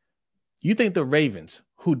 You think the Ravens,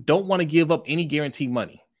 who don't want to give up any guaranteed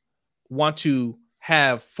money, want to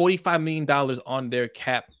have $45 million on their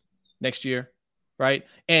cap next year, right?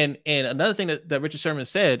 And another thing that Richard Sherman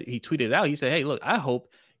said, he tweeted it out. He said, hey, look, I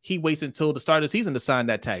hope he waits until the start of the season to sign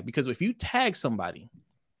that tag, because if you tag somebody,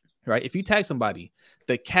 right? If you tag somebody,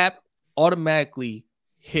 the cap automatically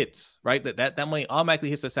hits, right? That money automatically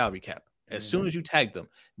hits the salary cap as soon as you tag them.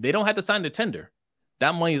 They don't have to sign the tender.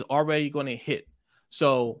 That money is already going to hit.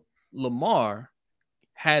 So Lamar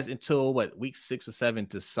has until week 6 or 7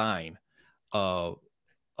 to sign a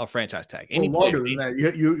franchise tag. Any longer than that,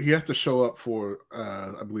 you have to show up for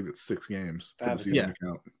I believe it's 6 games for the season to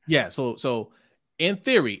count. Yeah. So in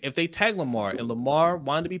theory, if they tag Lamar and Lamar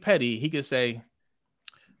wanted to be petty, he could say,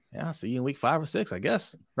 "Yeah, I'll see you in week 5 or 6, I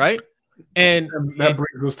guess." Right? And that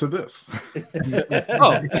brings us to this.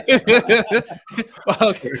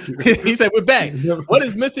 Okay. He said, "We're back. What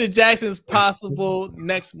is Mr. Jackson's possible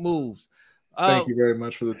next moves?" Thank you very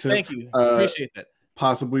much for the tip. Thank you. Appreciate that.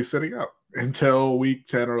 Possibly sitting out until week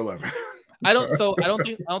 10 or 11. I don't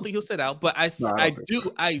think he'll sit out, but I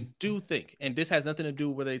do think, and this has nothing to do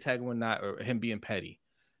with whether they tag him or not, or him being petty.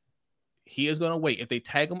 He is going to wait. If they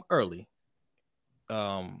tag him early,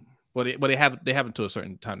 but they have until a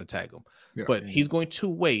certain time to tag him. Yeah. But he's going to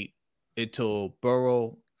wait until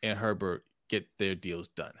Burrow and Herbert get their deals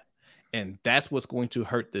done, and that's what's going to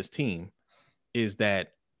hurt this team. Is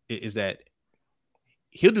that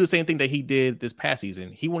he'll do the same thing that he did this past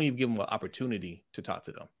season. He won't even give them an opportunity to talk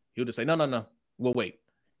to them. He'll just say, no, we'll wait,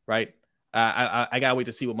 right? I gotta wait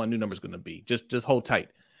to see what my new number is going to be. Just hold tight.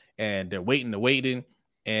 And they're waiting,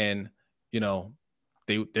 and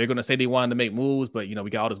they're going to say they wanted to make moves, but we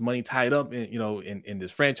got all this money tied up in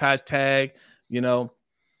this franchise tag,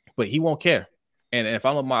 but he won't care. And if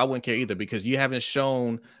I'm Lamar, I wouldn't care either, because you haven't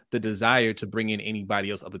shown the desire to bring in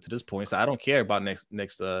anybody else up to this point. So I don't care about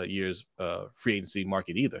next year's free agency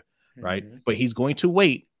market either, right? Mm-hmm. But he's going to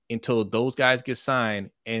wait until those guys get signed,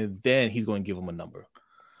 and then he's going to give them a number.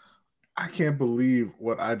 I can't believe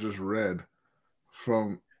what I just read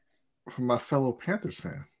from my fellow Panthers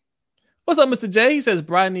fan. What's up, Mr. J? He says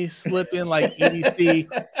Brodney slipping like EDC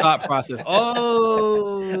thought process.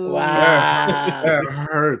 Oh, wow. That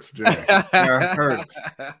hurts, Jay. That hurts.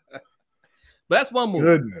 But that's one move.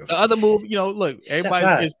 Goodness. The other move, look,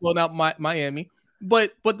 everybody's pulling out Miami.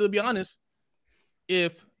 But to be honest,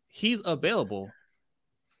 if he's available,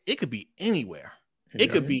 it could be anywhere.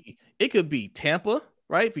 It could be Tampa,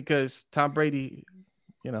 right? Because Tom Brady,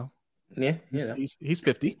 you know, he's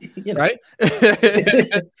 50, right?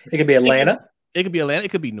 It could be Atlanta. It could be Atlanta.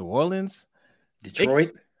 It could be New Orleans,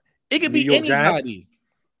 Detroit. It could be anybody.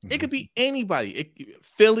 It could be anybody.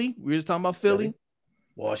 Philly. We were just talking about Philly.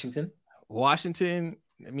 Washington.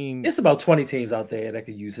 I mean, it's about 20 teams out there that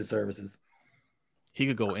could use his services. He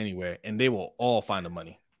could go anywhere, and they will all find the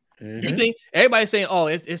money. You think everybody's saying, "Oh,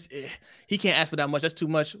 he can't ask for that much. That's too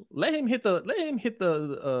much." Let him hit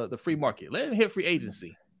the free market. Let him hit free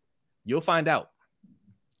agency. You'll find out.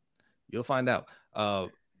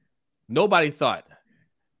 Nobody thought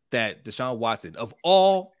that Deshaun Watson, of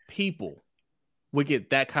all people, would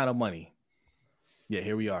get that kind of money. Yeah,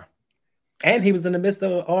 here we are. And he was in the midst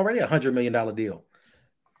of already $100 million deal.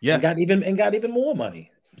 Yeah, and got even more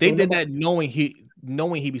money. They did that knowing he'd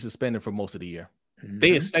be suspended for most of the year.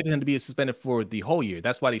 They expected him to be suspended for the whole year.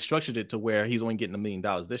 That's why they structured it to where he's only getting $1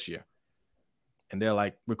 million this year. And they're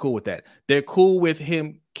like, we're cool with that. They're cool with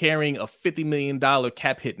him carrying a $50 million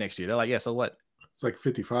cap hit next year. They're like, yeah, so what? It's like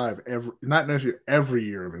 55 not next year, every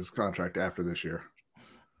year of his contract after this year.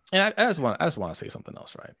 And I just want to say something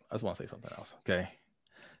else, right? Okay.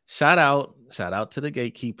 Shout out to the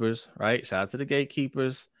gatekeepers, right? Shout out to the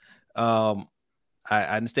gatekeepers. I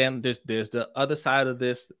understand there's the other side of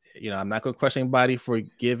this. I'm not going to question anybody for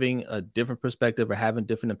giving a different perspective or having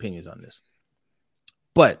different opinions on this.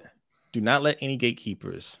 But do not let any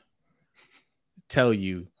gatekeepers tell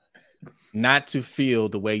you not to feel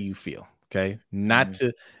the way you feel. Okay. Not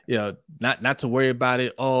to worry about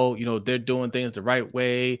it. Oh, they're doing things the right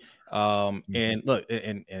way. And look,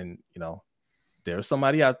 and there's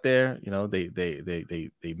somebody out there,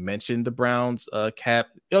 they mentioned the Browns cap.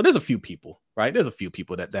 There's a few people, right? There's a few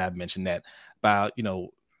people that have mentioned that about,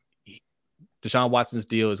 Deshaun Watson's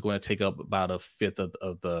deal is going to take up about a fifth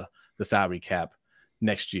of the salary cap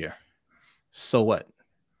next year. So what?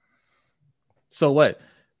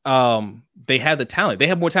 They have the talent. They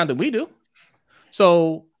have more talent than we do.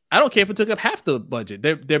 So I don't care if it took up half the budget.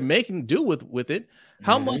 They're making do with it.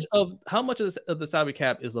 How much of the salary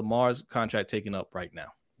cap is Lamar's contract taking up right now?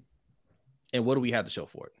 And what do we have to show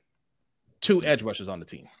for it? 2 edge rushers on the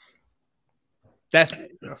team. That's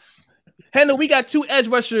yes. Hendon, we got 2 edge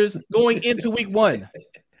rushers going into week 1.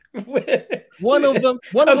 One of them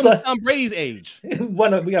is Tom Brady's age. We got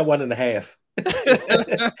 1.5.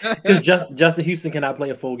 Because Justin Houston cannot play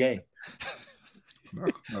a full game.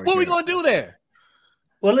 What are we gonna do there?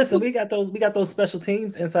 Well, listen, we got those special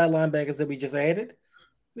teams inside linebackers that we just added.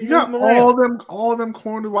 You got all them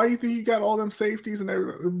corners. Why do you think you got all them safeties and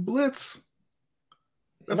everything? Blitz.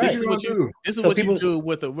 That's right. What you're gonna do. This is what you do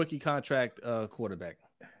with a rookie contract quarterback.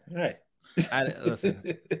 Right.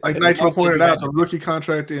 Like Nitro pointed out, the rookie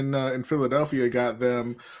contract in Philadelphia got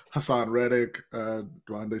them Hassan Reddick,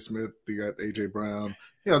 Rondé Smith. They got AJ Brown.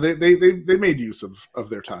 They made use of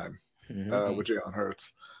their time with Jalen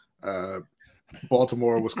Hurts.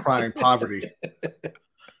 Baltimore was crying poverty.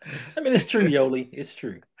 I mean, it's true, Yoli. It's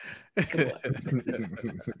true.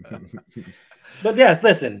 But yes,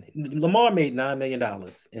 listen, Lamar made $9 million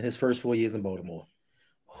in his first 4 years in Baltimore.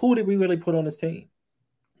 Who did we really put on this team?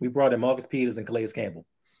 We brought in Marcus Peters and Calais Campbell.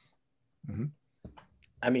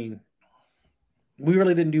 I mean, we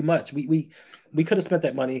really didn't do much. We could have spent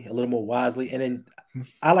that money a little more wisely. And then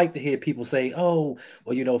I like to hear people say, "Oh,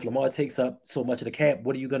 well, if Lamar takes up so much of the cap,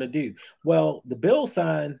 what are you going to do?" Well, the Bills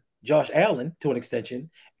signed Josh Allen to an extension,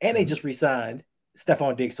 and they just re-signed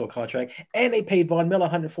Stephon Diggs to a contract, and they paid Von Miller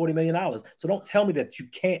 $140 million. So don't tell me that you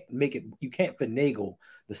can't finagle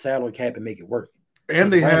the salary cap and make it work.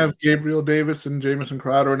 And they have Gabriel Davis and Jamison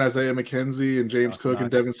Crowder and Isaiah McKenzie and James Cook and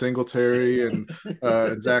Devin Singletary and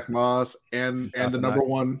Zach Moss and the number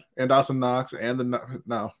one and Dawson Knox and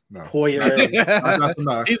no Poyer. Dawson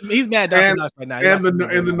Knox. He's mad Dawson Knox right now. And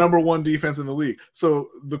the number one defense in the league. So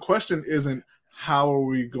the question isn't how are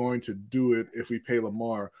we going to do it if we pay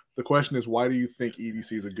Lamar? The question is why do you think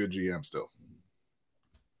EDC is a good GM still?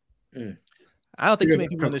 I don't think too many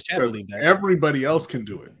people in this chat believe that. Everybody else can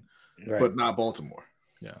do it. Right. But not Baltimore.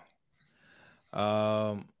 Yeah.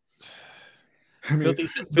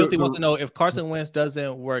 Filthy wants to know if Carson Wentz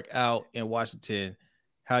doesn't work out in Washington,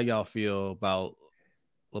 how y'all feel about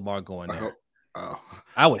Lamar going there?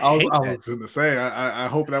 I was going to say, I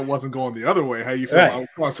hope that wasn't going the other way. How you feel about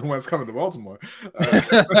Carson Wentz coming to Baltimore?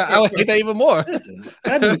 I would hate that even more. Listen,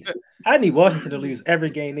 I need Washington to lose every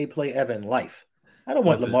game they play ever in life. I don't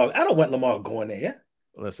want Lamar going there.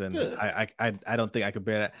 Listen, I don't think I could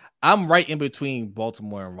bear that. I'm right in between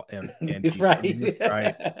Baltimore and Houston,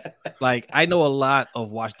 right? Like I know a lot of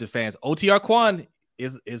Washington fans. OTR Quan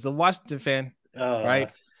is a Washington fan. right?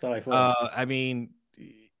 Sorry for that. I mean,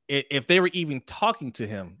 if they were even talking to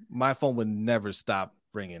him, my phone would never stop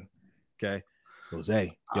ringing. Okay,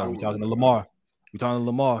 Jose, yo, we talking to Lamar. We talking to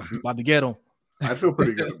Lamar. We about to get him. I feel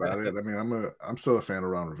pretty good about it. I mean, I'm still a fan of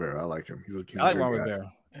Ron Rivera. I like him. He's a I like good Ron guy.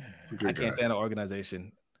 Rivera. I can't stand the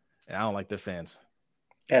organization, and I don't like their fans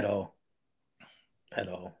at all.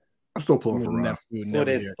 I'm still pulling for Ron.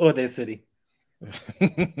 Or their city.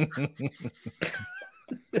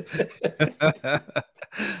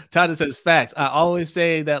 Tyler says facts. I always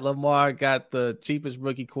say that Lamar got the cheapest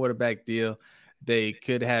rookie quarterback deal. They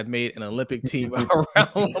could have made an Olympic team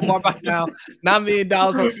around Lamar by now. $9 million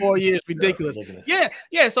for 4 years. Ridiculous.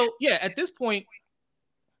 Yeah. So, at this point,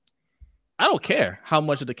 I don't care how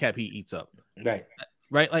much of the cap he eats up. Right.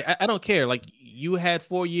 Like, I don't care. Like, you had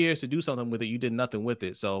 4 years to do something with it. You did nothing with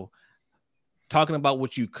it. So, talking about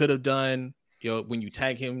what you could have done, when you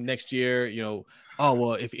tag him next year, oh,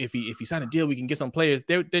 well, if he signed a deal, we can get some players.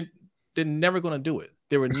 They're never going to do it.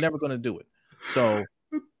 They were never going to do it. So,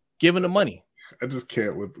 give him the money. I just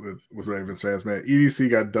can't with Ravens fans, man. EDC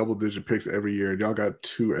got double-digit picks every year, and y'all got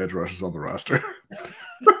 2 edge rushers on the roster.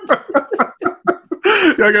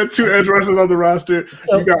 Y'all got 2 edge rushers on the roster.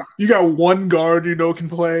 So, you got 1 guard can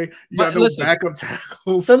play. You got no backup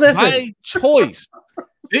tackles. So listen, my choice.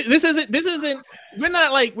 This isn't. We're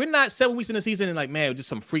not 7 weeks in the season and like, man, just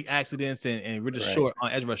some freak accidents and we're just short on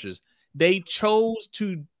edge rushers. They chose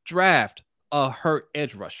to draft a hurt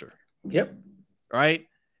edge rusher. Yep. Right.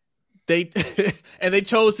 They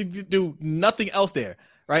chose to do nothing else there.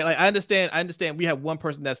 Right. Like I understand. We have one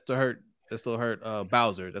person that's still hurt.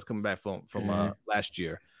 Bowser that's coming back from last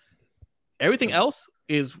year. Everything else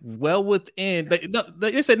is well within.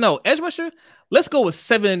 They said no edge rusher. Let's go with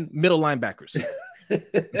 7 middle linebackers.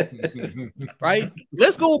 Right.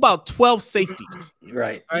 Let's go about 12 safeties.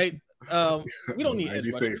 Right. We don't need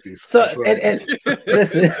edge safeties. So and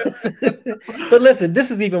listen, but listen,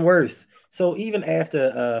 this is even worse. So even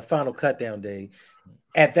after final cutdown day,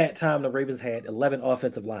 at that time the Ravens had 11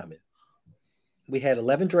 offensive linemen. We had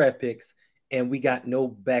 11 draft picks, and we got no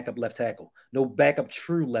backup left tackle, no backup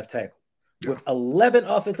true left tackle. Yeah. With 11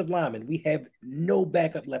 offensive linemen, we have no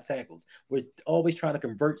backup left tackles. We're always trying to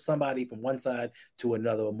convert somebody from one side to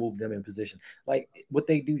another or move them in position. Like what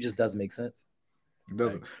they do just doesn't make sense. It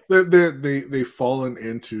doesn't. They've fallen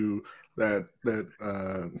into that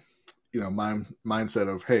mindset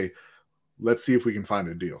of, hey, let's see if we can find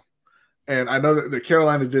a deal. And I know that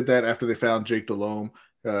Carolina did that after they found Jake Delhomme.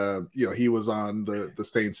 He was on the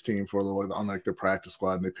Saints team for a little on like their practice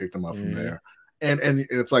squad, and they picked him up from there. And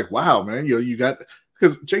it's like, wow, man, you got,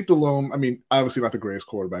 because Jake Delhomme, I mean, obviously not the greatest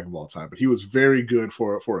quarterback of all time, but he was very good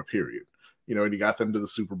for a period, and he got them to the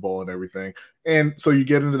Super Bowl and everything. And so you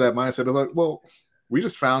get into that mindset of like, well, we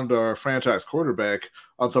just found our franchise quarterback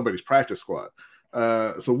on somebody's practice squad.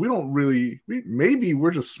 So we don't really, maybe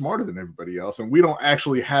we're just smarter than everybody else, and we don't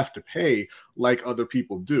actually have to pay like other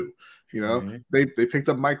people do. They picked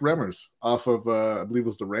up Mike Remmers off of, I believe it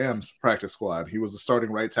was the Rams practice squad. He was the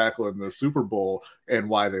starting right tackle in the Super Bowl, and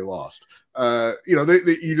why they lost.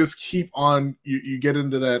 You just keep on, you get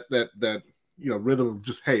into that rhythm of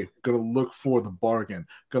just, hey, gonna look for the bargain,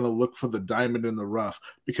 gonna look for the diamond in the rough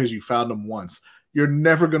because you found them once. You're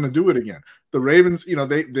never going to do it again. The Ravens,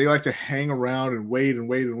 they like to hang around and wait.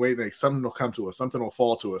 Like something will come to us, something will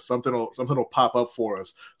fall to us, something will pop up for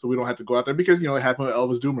us, so we don't have to go out there because it happened with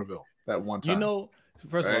Elvis Dumerville that one time.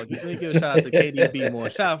 First of all, let me give a shout out to KDB Moore.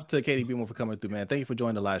 Shout out to KDB Moore for coming through, man. Thank you for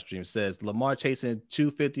joining the live stream. Says Lamar chasing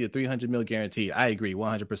 250 or 300 mil guaranteed. I agree,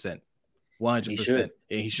 100%, 100%, and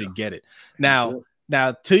he should get it. Now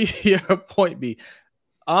to your point, B,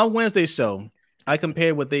 on Wednesday's show, I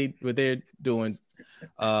compared what they're doing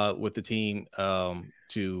with the team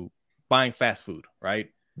to buying fast food, right?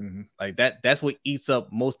 Mm-hmm. Like that's what eats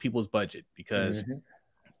up most people's budget because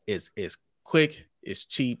it's quick, it's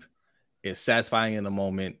cheap, it's satisfying in the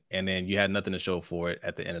moment, and then you had nothing to show for it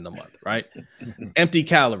at the end of the month, right? Empty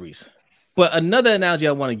calories. But another analogy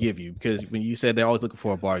I want to give you, because when you said they're always looking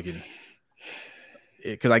for a bargain,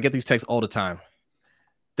 because I get these texts all the time,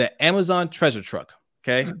 the Amazon treasure truck.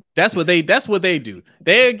 Okay, that's what they do.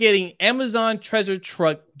 They're getting Amazon treasure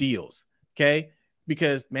truck deals. Okay,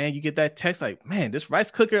 because man, you get that text like, man, this rice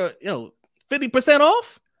cooker, 50%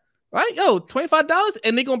 off, right? $25,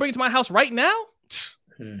 and they're gonna bring it to my house right now.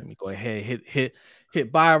 Let me go ahead,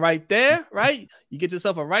 hit buy right there, right? You get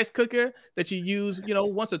yourself a rice cooker that you use,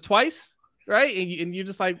 once or twice, right? And you're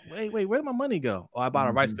just like, wait, where did my money go? Oh, I bought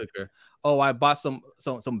a rice cooker. Oh, I bought some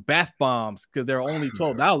bath bombs because they're only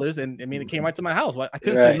 $12, and I mean it came right to my house. I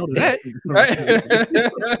couldn't say no to that, right?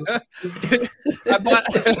 I bought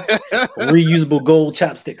reusable gold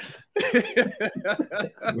chopsticks.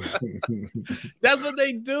 That's what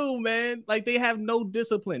they do, man. Like they have no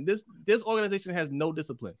discipline. This organization has no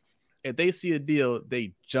discipline. If they see a deal,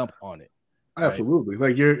 they jump on it. Absolutely. Right?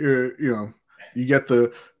 Like you're you get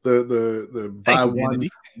the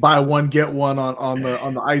buy one get one on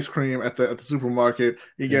the ice cream at the supermarket.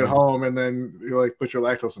 You get home and then you're like, but you're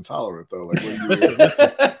lactose intolerant though. Like listen.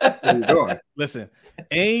 What are you doing? Listen,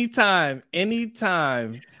 anytime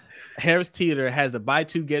Harris Teeter has a buy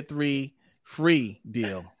two get three free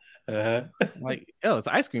deal. Like, it's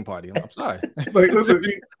an ice cream party. I'm sorry. Like, listen,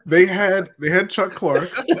 they had Chuck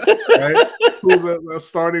Clark, right? Who was a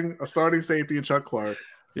starting safety in Chuck Clark.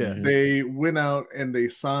 Yeah. They went out and they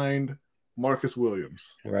signed Marcus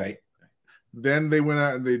Williams. Right. Then they went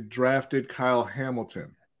out and they drafted Kyle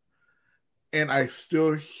Hamilton. And I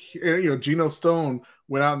still, Geno Stone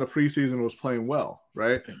went out in the preseason and was playing well,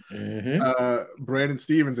 right? Brandon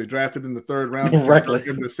Stevens, they drafted in the third round reckless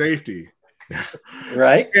in the safety.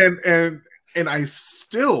 Right. And I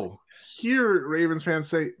still hear Ravens fans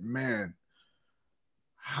say, man,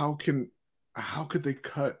 how could they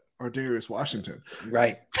cut Ardarius Washington?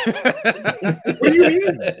 Right. What do you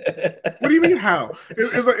mean? What do you mean how?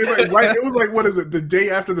 It's like right. It was like, what is it? The day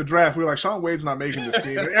after the draft, we were like, Sean Wade's not making this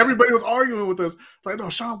team. And everybody was arguing with us. Like, no,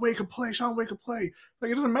 Sean Wade can play. Sean Wade can play.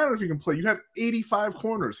 Like, it doesn't matter if he can play. You have 85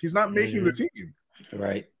 corners. He's not making the team.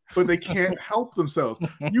 Right. But they can't help themselves.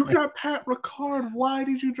 You got Pat Ricard. Why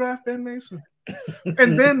did you draft Ben Mason?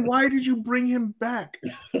 And then why did you bring him back?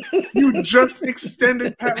 You just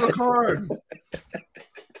extended Pat Ricard.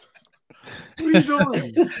 What are you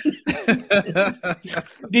doing?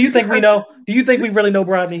 Do you think we know? Do you think we really know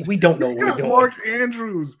Brodney? We don't know what we're doing. Mark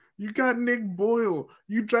Andrews. You got Nick Boyle.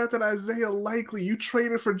 You drafted Isaiah Likely. You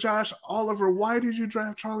traded for Josh Oliver. Why did you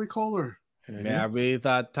draft Charlie Kohler? Man, I really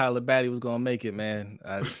thought Tyler Batty was gonna make it, man.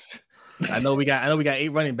 I know we got 8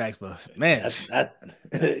 running backs, but man, I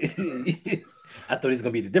thought he's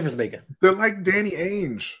gonna be the difference maker. They're like Danny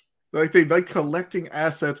Ainge. Like they like collecting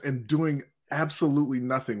assets and doing absolutely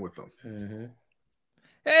nothing with them.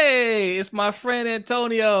 Hey, it's my friend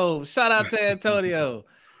Antonio. Shout out to Antonio.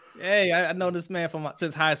 Hey, I know this man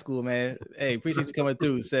since high school, man. Hey, appreciate you coming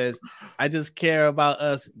through. Says, I just care about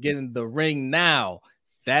us getting the ring now.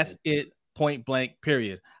 That's it. Point blank,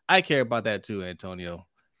 period. I care about that too, Antonio.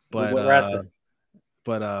 But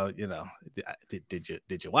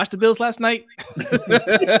did you watch the Bills last night?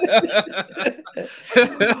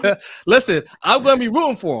 Listen, I'm gonna be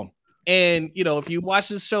rooting for them. And if you watch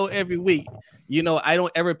this show every week, I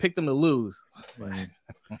don't ever pick them to lose.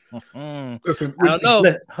 Listen, I don't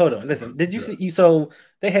know. Hold on, listen. Did you see? So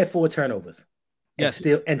they had 4 turnovers. Yes,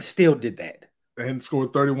 and still did that, and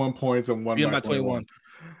scored 31 points and won by 21.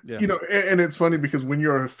 Yeah. And it's funny because when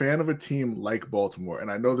you're a fan of a team like Baltimore,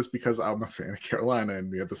 and I know this because I'm a fan of Carolina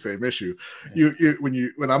and we have the same issue.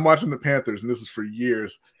 When I'm watching the Panthers, and this is for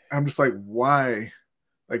years, I'm just like, why?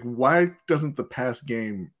 Like, why doesn't the pass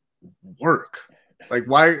game work? Like,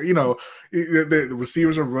 why? The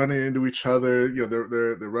receivers are running into each other.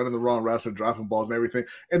 They're running the wrong routes, they're dropping balls and everything.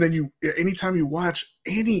 And then anytime you watch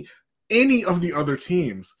any of the other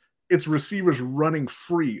teams, it's receivers running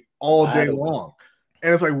free all day long.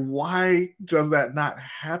 And it's like, why does that not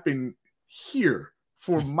happen here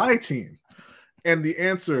for my team? And the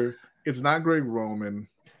answer, it's not Greg Roman.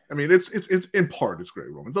 I mean, it's in part it's Greg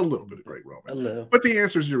Roman. It's a little bit of Greg Roman. But the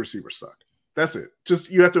answer is your receivers suck. That's it. Just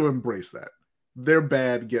you have to embrace that. They're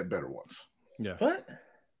bad, get better ones. Yeah. What?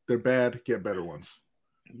 They're bad, get better ones.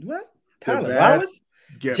 What? Tyler Wallace?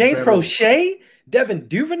 James Prochet? Devin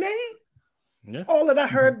Duvernay? Yeah. All that I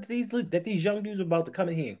heard that these young dudes are about to come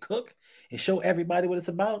in here and cook and show everybody what it's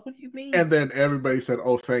about. What do you mean? And then everybody said,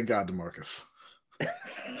 "Oh, thank God, DeMarcus."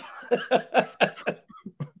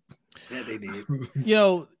 Yeah, they did.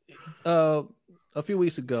 A few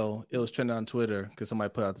weeks ago, it was trending on Twitter because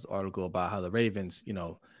somebody put out this article about how the Ravens,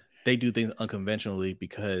 they do things unconventionally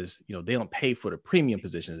because they don't pay for the premium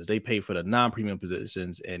positions; they pay for the non-premium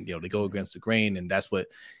positions, and they go against the grain, and that's what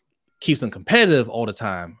keeps them competitive all the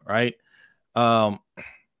time, right? But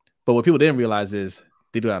what people didn't realize is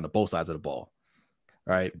they do it on both sides of the ball,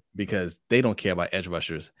 right? Because they don't care about edge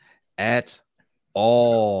rushers at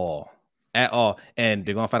all. And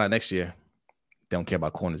they're going to find out next year they don't care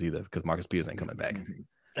about corners either because Marcus Peters ain't coming back.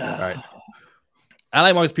 All right. I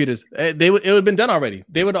like Marcus Peters. It would have been done already.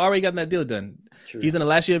 They would have already gotten that deal done. True. He's in the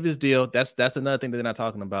last year of his deal. That's another thing that they're not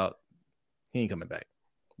talking about. He ain't coming back.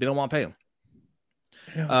 They don't want to pay him.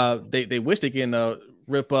 They wish they can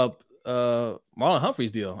rip up Marlon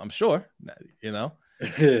Humphrey's deal. I'm sure, you know.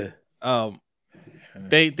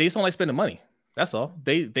 They just don't like spending money. That's all.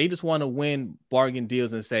 They just want to win bargain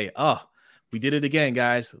deals and say, "Oh, we did it again,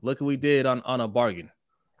 guys. Look what we did on a bargain."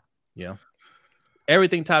 You know,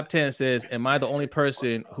 everything top 10 says, "Am I the only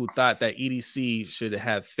person who thought that EDC should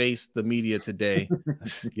have faced the media today?"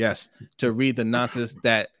 Yes, to read the nonsense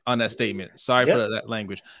that on that statement. Sorry for that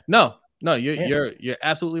language. No, you're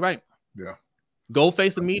absolutely right. Yeah, go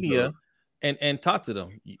face the media and talk to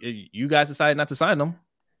them. You guys decided not to sign them.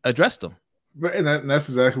 Address them. But and that's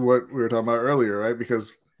exactly what we were talking about earlier, right?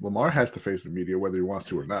 Because Lamar has to face the media whether he wants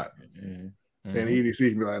to or not. Mm-hmm. And EDC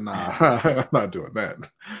can be like, "Nah, I'm not doing that."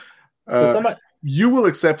 So you will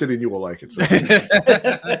accept it and you will like it. So.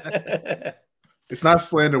 It's not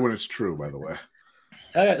slander when it's true, by the way.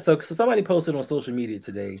 So somebody posted on social media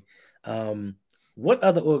today. What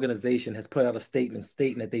other organization has put out a statement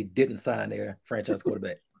stating that they didn't sign their franchise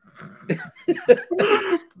quarterback?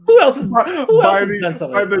 Who else has done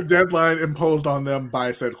something by the deadline imposed on them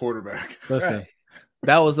by said quarterback? Listen,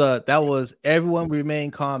 right. that was everyone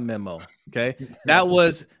remain calm memo. Okay, that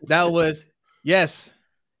was yes.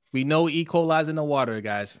 We know E. coli's in the water,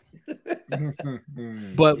 guys,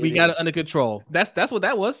 but we got it under control. That's what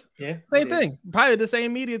that was. Yeah, same thing. Probably the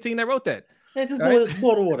same media team that wrote that. Yeah, just boil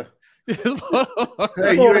the water.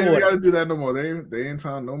 Hey, you ain't got to do that no more. They ain't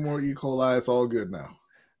found no more E. coli. It's all good now.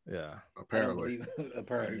 Yeah, apparently.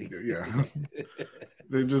 Yeah.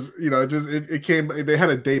 They just, it came. They had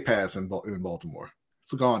a day pass in Baltimore.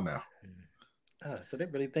 It's gone now. So they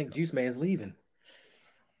really think Juice Man's leaving.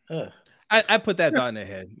 I put that thought in their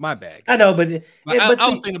head. My bad. I know, but I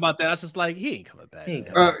was thinking about that. I was just like, he ain't coming back.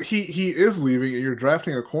 He is leaving, and you're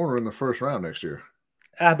drafting a corner in the first round next year.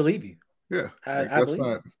 I believe you. Yeah, that's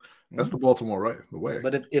not. That's the Baltimore the way.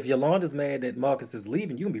 But if Yolanda's mad that Marcus is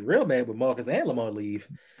leaving, you can be real mad when Marcus and Lamar leave.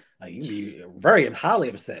 Like, you can be very highly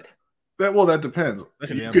upset. That depends.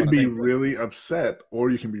 You can be really upset, or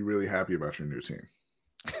you can be really happy about your new team.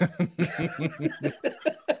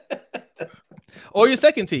 Or your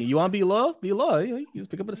second team. You want to be low? Be low. You just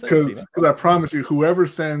pick up the second team. Because I promise you, whoever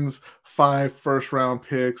sends 5 first-round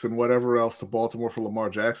picks and whatever else to Baltimore for Lamar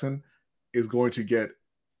Jackson is going to get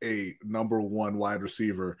a number 1 wide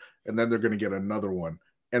receiver, and then they're going to get another one,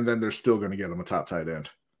 and then they're still going to get him a top tight end.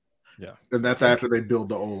 Yeah. And that's after they build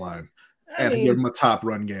the O-line and give him a top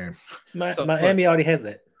run game. Miami already has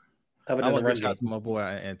that. I want to reach out to my boy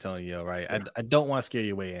Antonio, right? I don't want to scare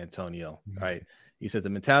you away, Antonio, right? He says the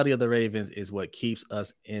mentality of the Ravens is what keeps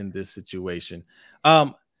us in this situation.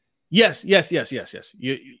 Yes.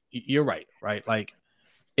 You're right. Like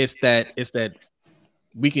it's that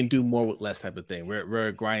we can do more with less type of thing. We're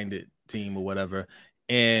a grinded team or whatever.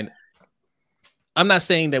 And I'm not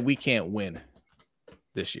saying that we can't win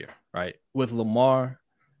this year, right? With Lamar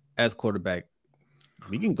as quarterback,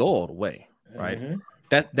 we can go all the way, right? Mm-hmm.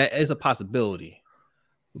 That is a possibility,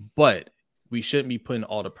 but we shouldn't be putting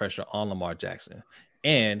all the pressure on Lamar Jackson.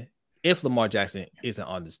 And if Lamar Jackson isn't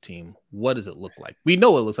on this team, what does it look like? We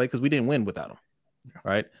know what it looks like because we didn't win without him,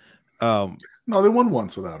 right? No, they won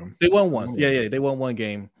once without him. They won once. Yeah. They won one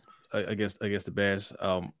game against the Bears.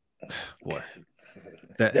 What?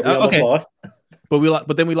 That we almost lost.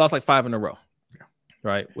 But then we lost like 5 in a row,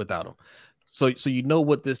 right? Without him. So you know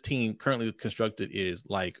what this team currently constructed is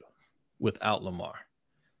like without Lamar.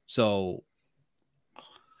 So,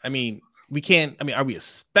 I mean, we can't. I mean, are we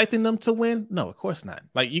expecting them to win? No, of course not.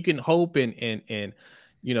 Like you can hope and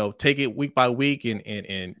take it week by week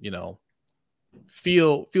and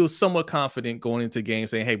feel somewhat confident going into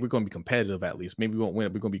games, saying, "Hey, we're going to be competitive at least. Maybe we won't win,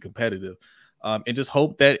 but we're going to be competitive," and just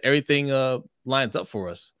hope that everything lines up for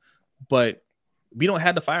us. But we don't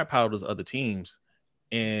have the firepower of those other teams,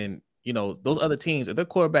 and those other teams, if their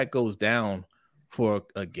quarterback goes down for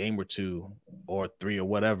a game or 2 or 3 or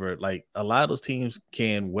whatever, like a lot of those teams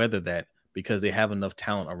can weather that because they have enough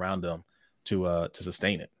talent around them to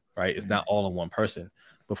sustain it, right? It's not all in one person,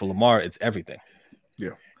 but for Lamar, it's everything.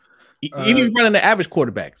 Yeah. Even running the average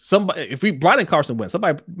quarterback, if we brought in Carson Wentz,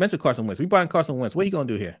 somebody mentioned Carson Wentz. We brought in Carson Wentz. What are you going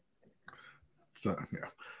to do here? So,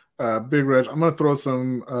 Big Reg, I'm going to throw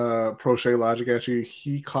some Prochet logic at you.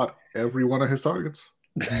 He caught every one of his targets.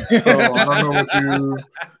 So I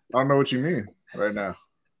don't know what you mean right now.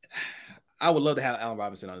 I would love to have Allen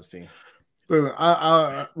Robinson on this team. Look,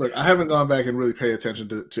 I haven't gone back and really paid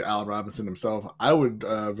attention to Allen Robinson himself. I would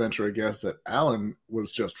venture a guess that Allen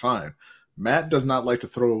was just fine. Matt does not like to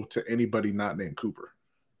throw to anybody not named Cooper.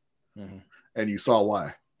 Mm-hmm. And you saw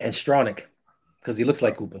why. And Stronach, because he looks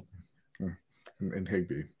like Cooper. And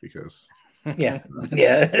Higbee, because Yeah.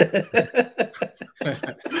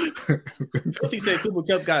 He said Cooper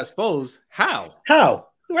Kupp got exposed. How? How?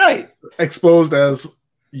 Right. Exposed as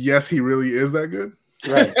yes, he really is that good.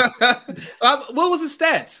 Right. What was his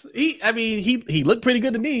stats? He looked pretty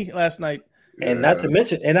good to me last night. And not to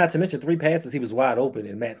mention 3 passes, he was wide open,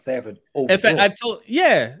 and Matt Stafford overthrew. In fact,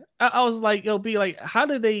 I was like, yo, B, like, how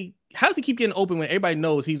does he keep getting open when everybody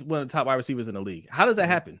knows he's one of the top wide receivers in the league? How does that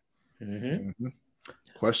happen? Mm-hmm.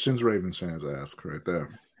 Questions Ravens fans ask right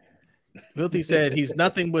there. Filthy said he's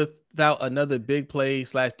nothing without another big play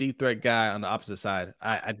 / deep threat guy on the opposite side.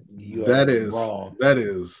 That is wrong. That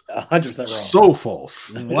is 100% wrong. So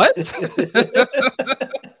false. What?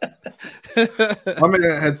 My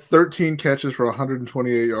man had 13 catches for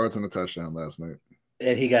 128 yards and a touchdown last night.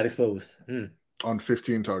 And he got exposed. On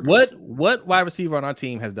 15 targets. What wide receiver on our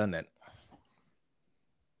team has done that?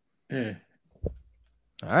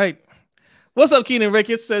 All right. What's up, Keenan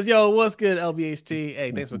Ricketts? Says, yo, what's good, LBHT?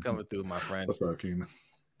 Hey, thanks for coming through, my friend. What's up, Keenan?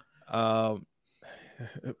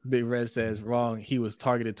 Big Red says, wrong. He was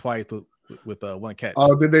targeted twice with one catch.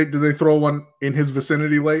 Oh, did they throw one in his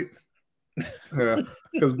vicinity late? Yeah,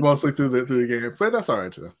 because mostly through the game, but that's all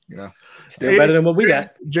right too. You know, still better than what we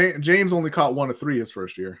got. James only caught 1 of 3 his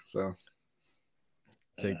first year. So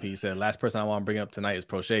JP said, last person I want to bring up tonight is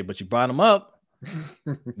Prochet, but you brought him up.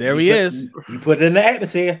 There he is. You put it in the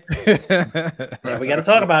atmosphere. Yeah, we got to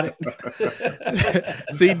talk about it.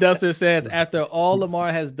 C. Duster says, after all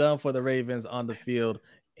Lamar has done for the Ravens on the field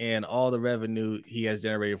and all the revenue he has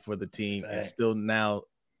generated for the team, it's still no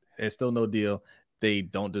deal. They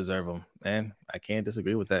don't deserve him. And I can't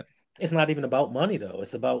disagree with that. It's not even about money, though.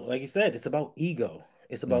 It's about, like you said, it's about ego.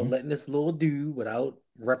 It's about letting this little dude without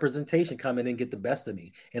representation come in and get the best of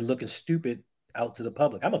me and looking stupid out to the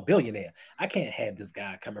public. I'm a billionaire. I can't have this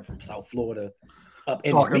guy coming from South Florida up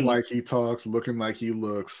in talking like he talks, looking like he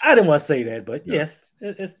looks. I didn't want to say that, but yes,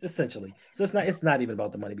 it's essentially. So it's not even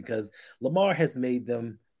about the money because Lamar has made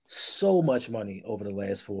them so much money over the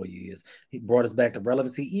last 4 years. He brought us back to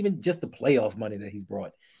relevancy, even just the playoff money that he's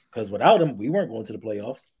brought. Because without him, we weren't going to the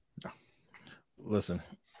playoffs. Listen,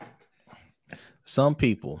 some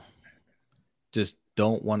people just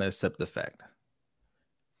don't want to accept the fact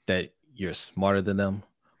that you're smarter than them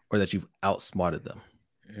or that you've outsmarted them,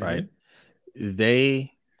 right?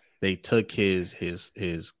 They took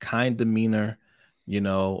his kind demeanor, you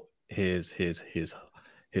know, his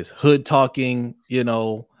hood talking, you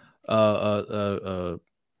know,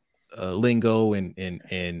 lingo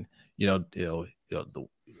and you know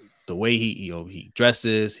the way he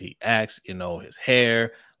dresses, he acts, you know, his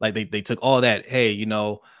hair, like they took all that. Hey, you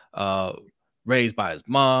know, raised by his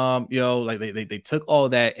mom, you know, like they took all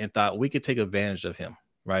that and thought we could take advantage of him,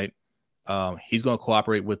 right? He's going to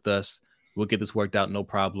cooperate with us. We'll get this worked out, no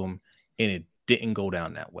problem. And it didn't go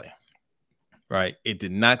down that way, right? It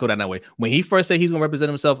did not go down that way. When he first said he's going to represent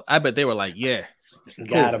himself, I bet they were like, yeah,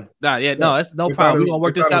 got him. Nah, yeah, no, that's no problem. We're going to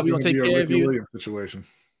work this out. We're going to take care of you. Williams situation.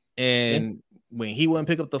 And when he wouldn't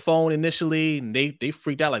pick up the phone initially, they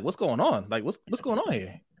freaked out like, what's going on? Like, what's going on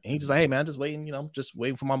here? And he's just like, hey, man, I'm just waiting, you know, just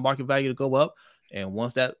waiting for my market value to go up. And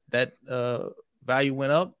once that value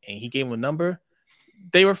went up and he gave him a number,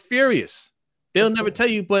 they were furious. They'll never tell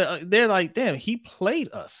you, but they're like, damn, he played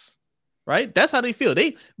us, right? That's how they feel.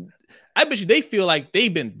 I bet you they feel like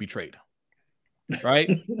they've been betrayed, right?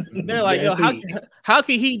 They're like, yo, how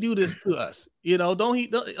can he do this to us? You know,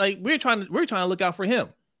 like we're trying to look out for him,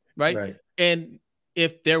 right? And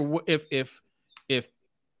if there were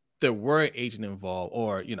an agent involved,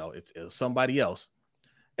 or you know, it's somebody else,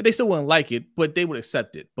 and they still wouldn't like it, but they would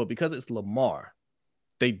accept it. But because it's Lamar,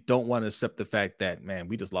 they don't want to accept the fact that, man,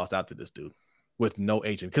 we just lost out to this dude with no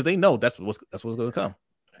agent, because they know that's what's going to come,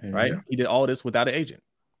 right? Yeah. He did all this without an agent.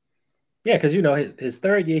 Yeah, because you know his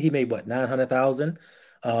third year he made what, $900,000.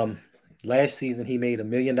 Last season he made $1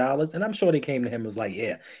 million, and I'm sure they came to him and was like,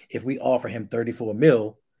 yeah, if we offer him $34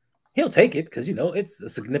 million, he'll take it, because you know it's a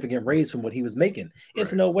significant raise from what he was making.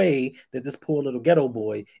 It's no way that this poor little ghetto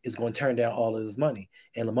boy is going to turn down all of his money.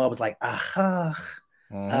 And Lamar was like, aha,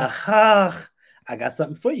 I got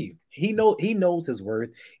something for you. He knows his worth.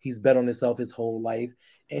 He's bet on himself his whole life,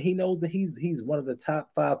 and he knows that he's one of the top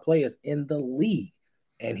 5 players in the league,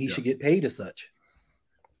 and he should get paid as such.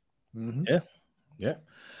 Yeah.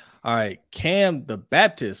 All right, Cam the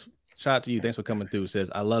Baptist, shout out to you. Thanks for coming through. Says,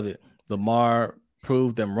 I love it. Lamar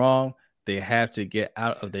proved them wrong. They have to get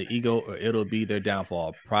out of their ego, or it'll be their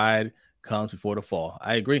downfall. Pride comes before the fall.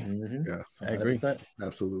 I agree. Yeah, I agree. 100%.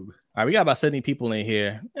 Absolutely. All right, we got about 70 people in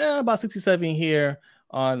here. Yeah, about 67 here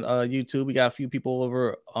on YouTube. We got a few people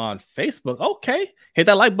over on Facebook. Okay, hit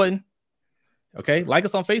that like button. Okay, like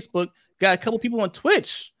us on Facebook. Got a couple people on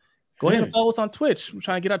Twitch. Go ahead and follow us on Twitch. We're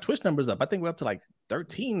trying to get our Twitch numbers up. I think we're up to like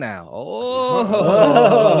 13 now.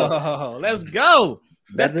 Oh, let's go.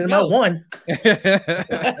 Better than my one.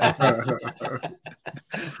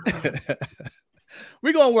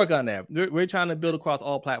 We're going to work on that. We're trying to build across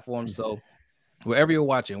all platforms. So wherever you're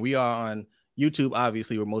watching, we are on YouTube,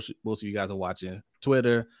 obviously, where most of you guys are watching.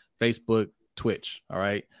 Twitter, Facebook, Twitch. All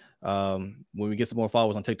right. When we get some more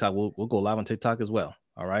followers on TikTok, we'll go live on TikTok as well.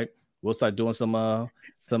 All right. We'll start doing some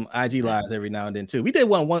IG lives every now and then too. We did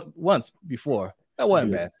one once before. That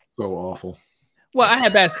wasn't bad. So awful. Well, I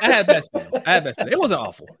had best. It wasn't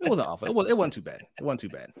awful. It wasn't too bad. It wasn't too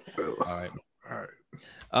bad.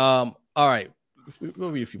 All right.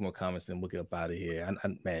 We'll read a few more comments and we'll get up out of here.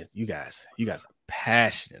 Man, you guys are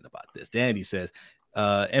passionate about this. Dandy says,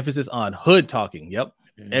 emphasis on hood talking. Yep.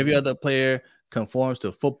 Mm-hmm. Every other player conforms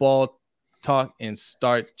to football talk and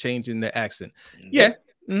start changing their accent. Yeah.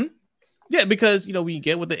 Mm-hmm. Yeah, because when you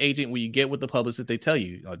get with the agent, when you get with the publicist, they tell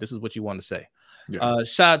you, this is what you want to say. Yeah.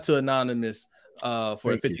 Shout out to Anonymous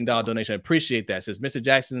for a $15 donation. I appreciate that. It says Mr.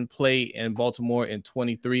 Jackson play in Baltimore in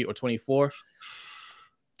 23 or 24.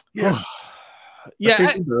 Yeah.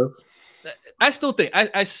 Yeah. I still think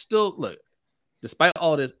I still look, despite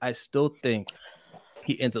all this, I still think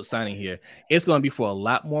he ends up signing here. It's going to be for a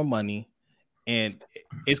lot more money. And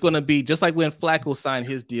it's going to be just like when Flacco signed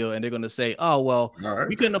his deal, and they're going to say, "Oh, well,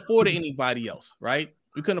 we couldn't afford anybody else, right?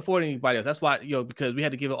 We couldn't afford anybody else. That's why, because we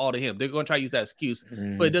had to give it all to him." They're going to try to use that excuse,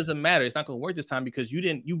 but it doesn't matter. It's not going to work this time because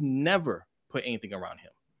you never put anything around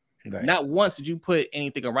him. Right. Not once did you put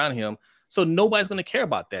anything around him. So nobody's going to care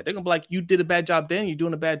about that. They're going to be like, "You did a bad job then. You're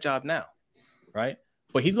doing a bad job now," right?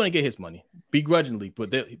 But he's going to get his money begrudgingly,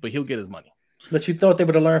 but he'll get his money. But you thought they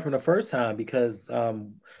would have learned from the first time because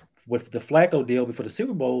with the Flacco deal before the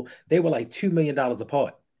Super Bowl, they were like $2 million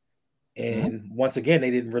apart. And once again,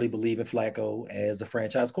 they didn't really believe in Flacco as a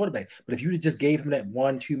franchise quarterback. But if you just gave him that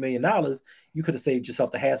 $2 million, you could have saved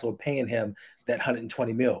yourself the hassle of paying him that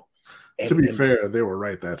 $120 million. To be fair, they were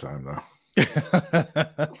right that time, though.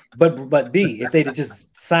 but B, if they'd have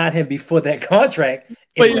just signed him before that contract,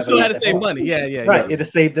 but you still had to save money. Yeah. Right, it'd have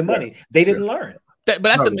saved the money. They didn't learn. But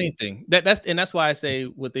that's the main thing. That's why I say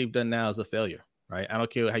what they've done now is a failure. Right. I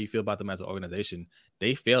don't care how you feel about them as an organization.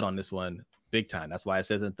 They failed on this one big time. That's why it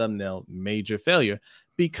says in the thumbnail, major failure,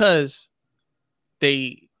 because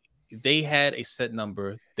they had a set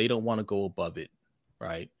number. They don't want to go above it.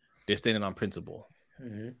 Right. They're standing on principle.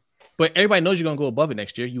 Mm-hmm. But everybody knows you're going to go above it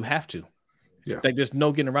next year. You have to. Yeah. Like there's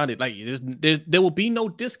no getting around it. Like there will be no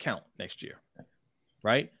discount next year.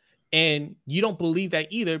 Right. And you don't believe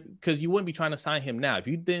that either because you wouldn't be trying to sign him now. If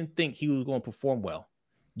you didn't think he was going to perform well,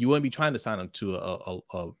 you wouldn't be trying to sign him to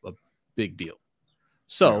a big deal.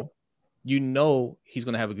 So, he's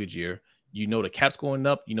going to have a good year. The cap's going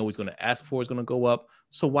up. What he's going to ask for is going to go up.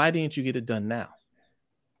 So why didn't you get it done now?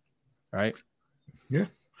 Right? Yeah.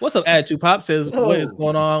 What's up, Attitude Pop says, what is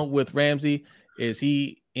going on with Ramsey? Is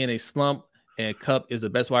he in a slump and Kupp is the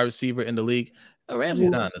best wide receiver in the league? Ramsey's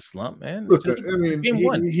not in a slump, man.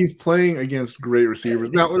 Listen, he's playing against great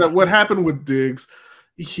receivers. Now, what happened with Diggs,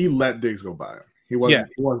 he let Diggs go by him. He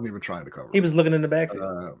wasn't even trying to cover him. He was looking in the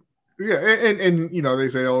backfield. And they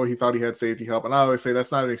say, he thought he had safety help, and I always say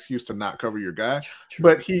that's not an excuse to not cover your guy. True.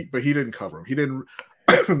 But he didn't cover him. He didn't.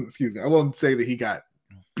 Excuse me. I won't say that he got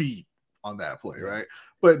beat on that play, right?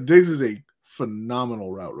 But Diggs is a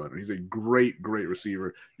phenomenal route runner. He's a great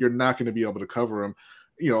receiver. You're not going to be able to cover him,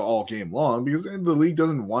 all game long because the league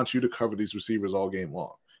doesn't want you to cover these receivers all game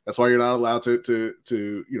long. That's why you're not allowed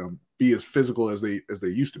to be as physical as they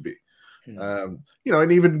used to be.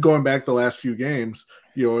 And even going back the last few games,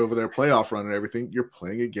 over their playoff run and everything, you're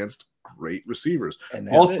playing against great receivers. And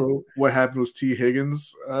also, what happened was T.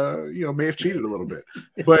 Higgins, may have cheated a little bit,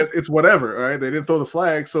 but it's whatever. All right, they didn't throw the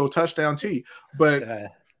flag, so touchdown T.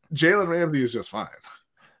 But Jalen Ramsey is just fine.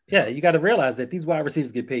 Yeah, you got to realize that these wide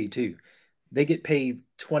receivers get paid too. They get paid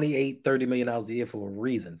 $28-30 million a year for a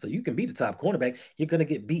reason. So you can be the top cornerback, you're going to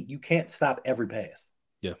get beat. You can't stop every pass.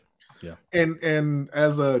 Yeah. And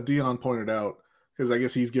as Dion pointed out, because I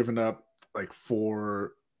guess he's given up like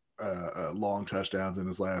 4 long touchdowns in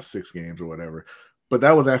his last 6 games or whatever. But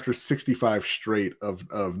that was after 65 straight of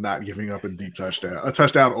not giving up a deep touchdown, a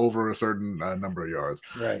touchdown over a certain number of yards.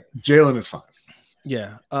 Right. Jalen is fine.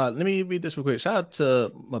 Yeah. Let me read this real quick. Shout out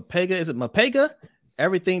to Mapega. Is it Mapega?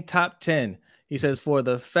 Everything top 10. He says, for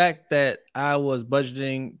the fact that I was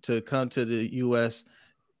budgeting to come to the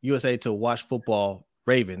USA to watch football,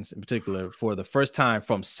 Ravens in particular, for the first time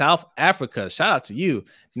from South Africa. Shout out to you.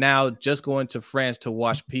 Now just going to France to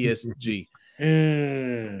watch PSG.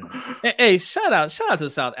 Hey, shout out to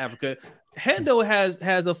South Africa. Hendo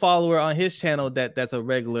has a follower on his channel that's a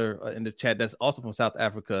regular in the chat that's also from South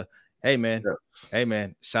Africa. Hey man,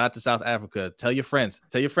 shout out to South Africa. Tell your friends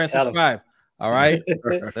Tell subscribe. All right,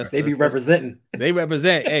 they be representing. They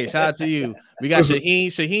represent. Hey, shout out to you. We got Shaheen.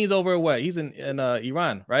 Shaheen's over what? He's in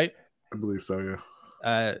Iran, right? I believe so.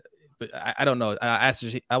 Yeah. But I don't know. I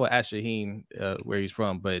would ask Shaheen where he's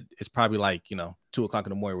from, but it's probably like 2:00 in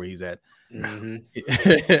the morning where he's at. Mm-hmm.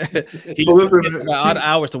 He gets about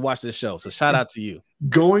hours to watch this show. So shout out to you.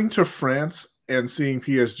 Going to France and seeing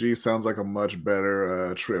PSG sounds like a much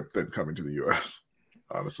better trip than coming to the US.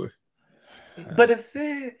 Honestly. But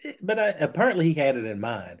apparently he had it in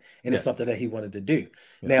mind, and it's something that he wanted to do.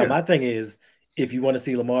 Now, my thing is, if you want to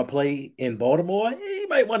see Lamar play in Baltimore, you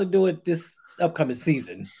might want to do it this upcoming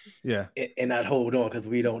season. Yeah. And not hold on because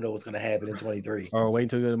we don't know what's going to happen in 23. Or wait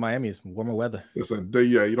until you go to Miami. It's warmer weather. Listen,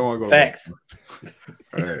 you don't want to go. Facts.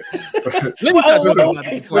 All right. Let me stop talking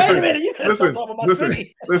about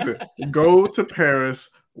Listen. Go to Paris,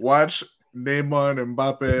 watch Neymar and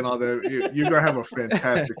Mbappe and all that. You're going to have a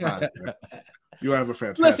fantastic time. Man. You have a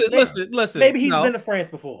fantastic Listen. Maybe he's been to France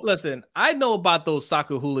before. Listen, I know about those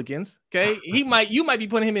soccer hooligans. Okay, you might be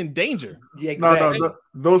putting him in danger. Yeah, exactly. No.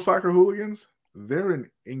 Those soccer hooligans, they're in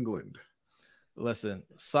England. Listen,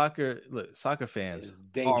 soccer fans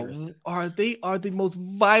are the most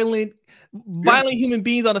violent human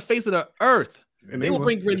beings on the face of the earth. They will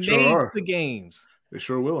bring grenades to games. They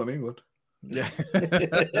sure will in England. Yeah.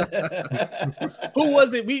 Who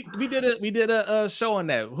was it? We did a show on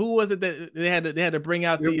that. Who was it that they had to bring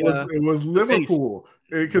out it was Liverpool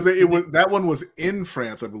because that one was in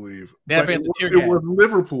France, I believe. It was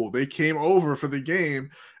Liverpool. They came over for the game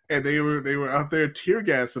and they were out there tear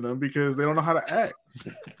gassing them because they don't know how to act.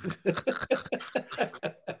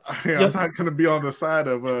 I'm not going to be on the side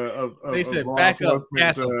of they said back up,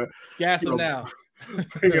 gas them now.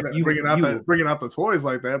 bringing out the toys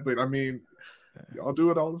like that, but I mean, y'all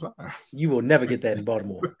do it all the time. You will never get that in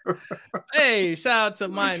Baltimore. Hey, shout out to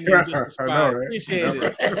mine. I know, right? Appreciate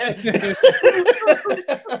it.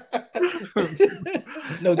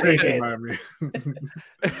 No tear gas.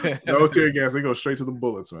 No tear gas. They go straight to the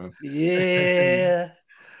bullets, man. Yeah.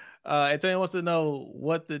 Antonio wants to know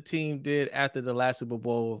what the team did after the last Super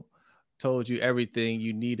Bowl told you everything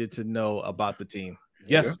you needed to know about the team.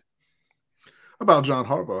 Yes. Yeah. About John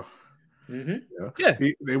Harbaugh. Mm-hmm. Yeah.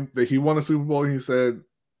 He won a Super Bowl and he said,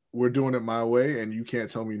 "We're doing it my way and you can't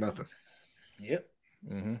tell me nothing." Yep.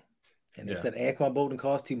 Mm-hmm. And they said Anquan Bolden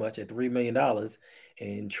cost too much at $3 million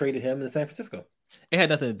and traded him to San Francisco. It had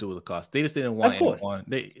nothing to do with the cost. They just didn't want Anquan.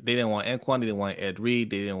 They didn't want Anquan. They didn't want Ed Reed.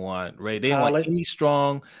 They didn't want Ray. They didn't want any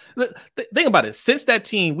strong. Think about it. Since that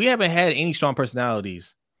team, we haven't had any strong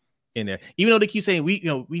personalities in there. Even though they keep saying we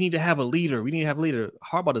need to have a leader. We need to have a leader.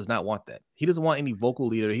 Harbaugh does not want that. He doesn't want any vocal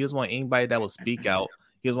leader. He doesn't want anybody that will speak out.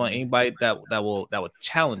 He doesn't want anybody that will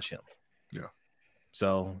challenge him. Yeah.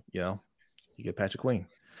 So you get Patrick Queen.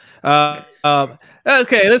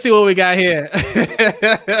 Okay, let's see what we got here.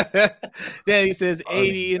 Danny says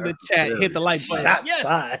 80 in the chat. Hit the like button.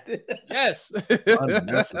 Yes.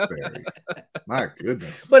 Unnecessary. My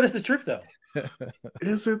goodness. But it's the truth, though.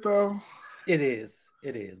 Is it though? It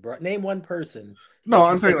is, bro. Name one person. No,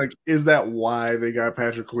 I'm saying, like, is that why they got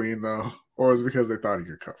Patrick Queen though, or is it because they thought he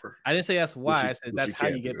could cover? I didn't say that's why. I said that's how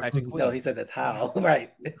you get Patrick Queen. No, he said that's how.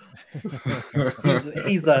 Right.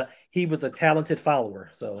 He was a talented follower.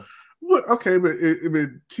 So. Well, okay, but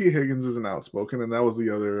T. Higgins isn't outspoken, and that was the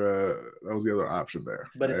other option there.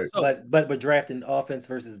 But right? but drafting offense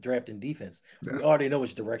versus drafting defense, we already know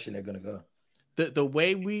which direction they're going to go. The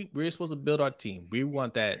way we're supposed to build our team, we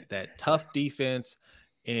want that tough defense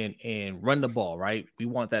and run the ball, right? We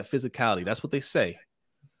want that physicality. That's what they say.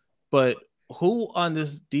 But who on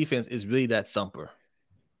this defense is really that thumper?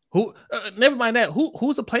 Who? Never mind that.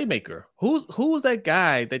 Who's a playmaker? Who's that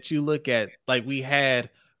guy that you look at? Like we had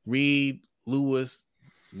Reed, Lewis,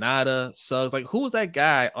 Nada, Suggs. Like who's that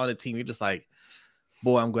guy on the team? You're just like,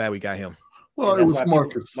 boy, I'm glad we got him. Well, it was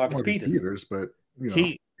Marcus Peters, but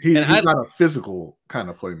he's not a physical kind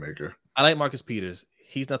of playmaker. I like Marcus Peters.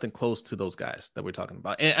 He's nothing close to those guys that we're talking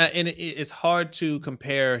about, and it's hard to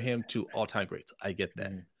compare him to all-time greats. I get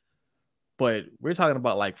that. But we're talking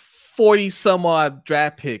about like 40 some odd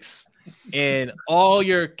draft picks and all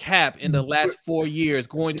your cap in the last 4 years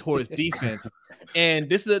going towards defense. And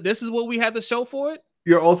this is what we had to show for it.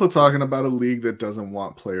 You're also talking about a league that doesn't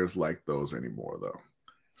want players like those anymore, though.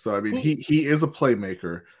 So I mean, he is a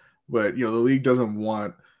playmaker, but the league doesn't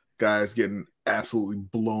want guys getting absolutely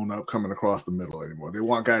blown up coming across the middle anymore. They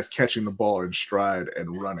want guys catching the ball in stride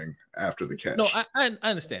and running after the catch. No, I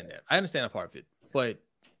understand that. I understand that part of it, but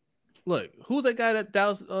Look, who's that guy that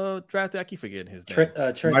Dallas drafted? I keep forgetting his name.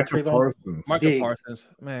 Michael Trayvon Parsons. Michael Diggs. Parsons,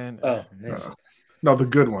 man. Oh, nice. No, the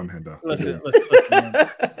good one, Hendo. Listen, man.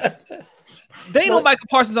 They ain't no Michael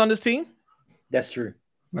Parsons on this team. That's true.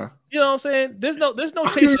 No. You know what I'm saying? There's no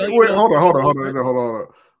chase. Wait, hold on.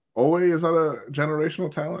 Owe is not a generational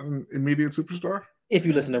talent and immediate superstar. If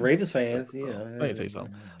you listen to Ravens fans, Let me tell you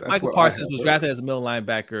something. That's Michael Parsons was drafted as a middle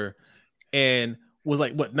linebacker and was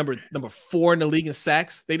like what number 4 in the league in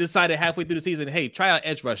sacks. They decided halfway through the season, hey, try out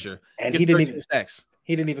edge rusher. And he didn't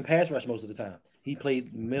even pass rush most of the time. He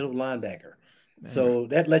played middle linebacker. Man. So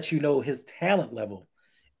that lets you know his talent level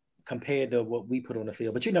compared to what we put on the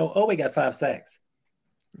field. But Owe got 5 sacks.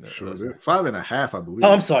 Sure, 5.5, I believe.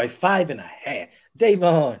 Oh, I'm sorry, 5.5.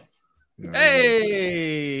 Davon.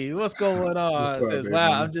 Hey, what's going on? Says,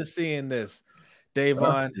 wow, I'm just seeing this.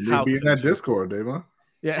 Davon, how be in that Discord, Davon?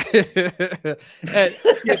 Yeah.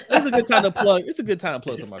 Yes, it's a good time to plug. It's a good time to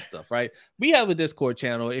plug some of our stuff, right? We have a Discord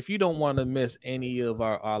channel. If you don't want to miss any of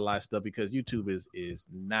our live stuff, because YouTube is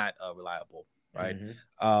not reliable, right?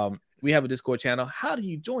 Mm-hmm. We have a Discord channel. How do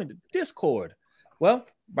you join the Discord? Well,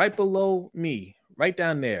 right below me, right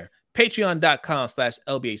down there,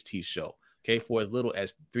 patreon.com/LBHT show. Okay, for as little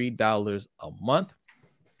as $3 a month,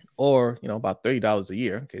 or about $30 a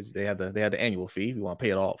year, because they had the annual fee. If you want to pay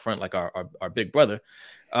it all up front, like our big brother,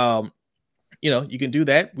 you can do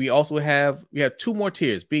that. We also have 2 more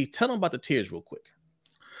tiers. B, tell them about the tiers real quick.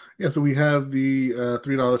 Yeah, so we have the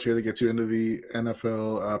 $3 tier that gets you into the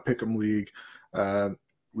NFL Pick'em League.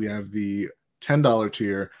 We have the $10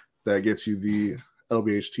 tier that gets you the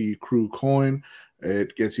LBHT Crew Coin.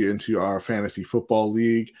 It gets you into our Fantasy Football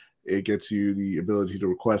League. It gets you the ability to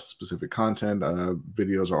request specific content,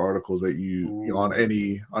 videos or articles that you on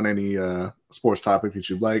any sports topic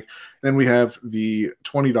that you'd like. Then we have the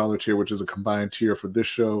 $20 tier, which is a combined tier for this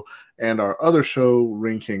show and our other show,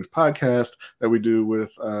 Ring Kings Podcast, that we do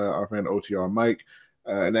with our friend OTR Mike.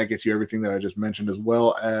 And that gets you everything that I just mentioned, as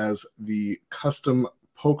well as the custom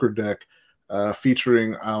poker deck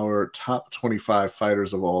featuring our top 25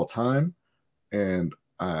 fighters of all time. And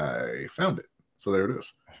I found it. So there it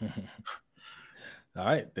is. All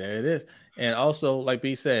right, there it is. And also, like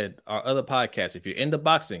B said, our other podcast, if you're into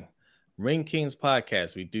boxing, Ring Kings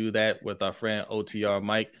Podcast, we do that with our friend OTR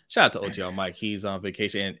Mike. Shout out to OTR Mike. He's on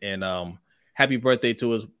vacation, and happy birthday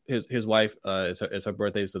to his wife. It's her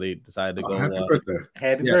birthday, so they decided to go. Happy birthday!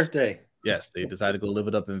 Happy birthday! Yes, they decided to go live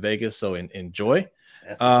it up in Vegas. So enjoy.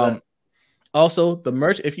 Also, the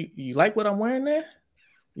merch. If you like what I'm wearing there,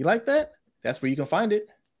 you like that? That's where you can find it.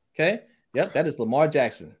 Okay. Yep, that is Lamar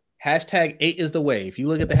Jackson. Hashtag 8 is the way. If you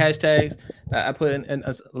look at the hashtags I put in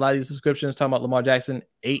a lot of these descriptions talking about Lamar Jackson,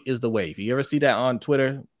 8 is the way. If you ever see that on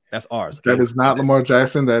Twitter, that's ours. Okay? That is not Lamar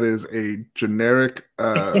Jackson. That is a generic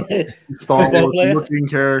Star Wars looking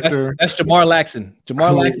character. That's Jamar Laxon.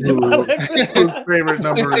 Jamar Laxon. Whose favorite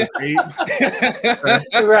number is 8.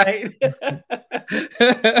 Right.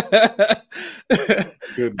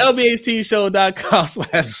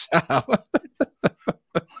 LBHTshow.com/shop.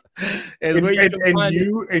 And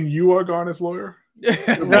you are Garnet's lawyer?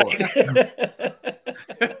 Right.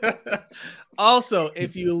 Also,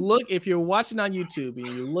 if you're watching on YouTube and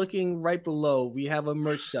you're looking right below, we have a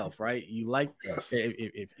merch shelf, right? You like, yes.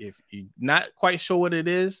 If you're not quite sure what it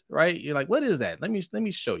is, right? You're like, what is that? Let me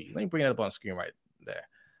show you. Let me bring it up on the screen right there.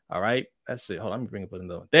 All right, that's it. Hold on, let me bring it up in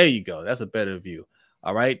the. There you go. That's a better view.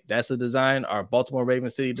 All right, that's the design. Our Baltimore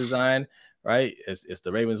Ravens City design, right? It's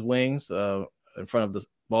the Ravens wings in front of the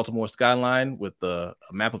Baltimore skyline with a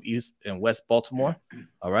map of East and West Baltimore.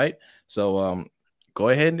 All right. So go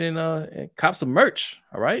ahead and cop some merch.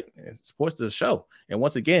 All right. It supports the show. And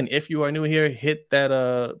once again, if you are new here, hit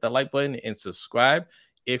that like button and subscribe.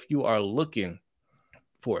 If you are looking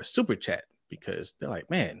for a super chat, because they're like,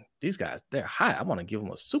 man, these guys, they're high. I want to give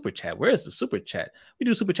them a super chat. Where is the super chat? We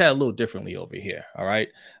do super chat a little differently over here. All right.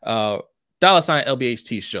 $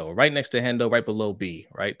 LBHT show right next to Hendo, right below B.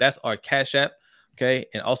 Right. That's our Cash App. Okay,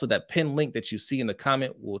 and also that pin link that you see in the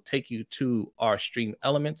comment will take you to our stream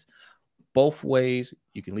elements. Both ways,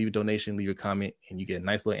 you can leave a donation, leave a comment, and you get a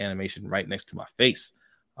nice little animation right next to my face.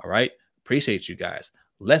 All right, appreciate you guys.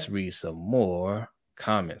 Let's read some more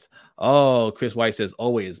comments. Oh, Chris White says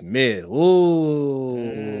always mid. Ooh,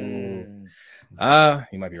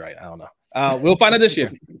 he might be right. I don't know. We'll find out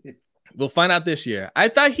this year. I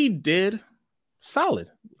thought he did solid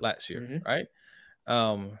last year, right?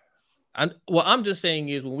 What I'm just saying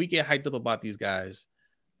is when we get hyped up about these guys,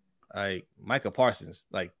 like Micah Parsons,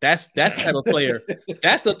 like that's the type of player.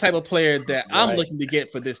 That's the type of player that I'm looking to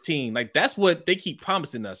get for this team. Like that's what they keep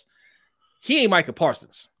promising us. He ain't Micah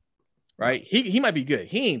Parsons, right? He might be good.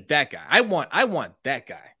 He ain't that guy. I want that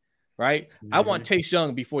guy, right? I want Chase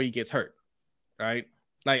Young before he gets hurt, right?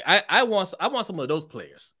 Like I want some of those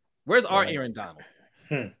players. Where's our Aaron Donald?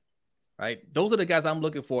 Right? Those are the guys I'm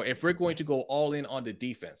looking for if we're going to go all in on the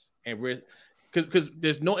defense, and we're because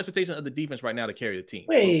there's no expectation of the defense right now to carry the team.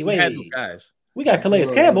 Wait, we had those guys. We got Calais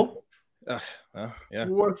Campbell. Yeah.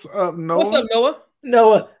 What's up, Noah? What's up, Noah?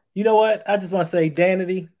 Noah, you know what? I just want to say,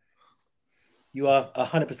 Danity, you are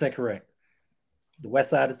 100% correct. The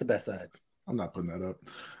West Side is the best side. I'm not putting that up.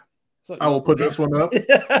 So, I will put this one up.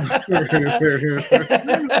 I'm not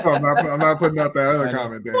putting up that other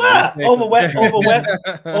comment. Wow. Over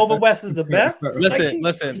West is the best. Listen.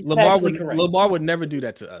 Lamar would never do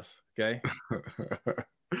that to us. Okay.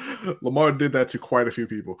 Lamar did that to quite a few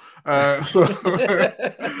people. But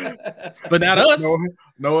not us.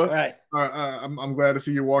 Noah. Right. I'm glad to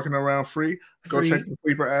see you walking around free. Go check the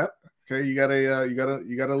Sleeper app. Okay, you got a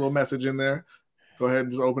little message in there. Go ahead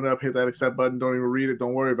and just open it up, hit that accept button. Don't even read it.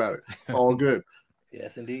 Don't worry about it. It's all good.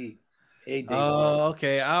 Yes, indeed.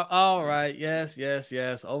 Okay. All right. Yes.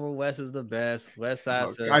 Over West is the best. West Side.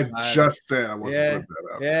 I just said I wasn't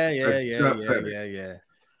putting that up. Yeah.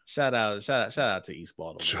 Shout out to East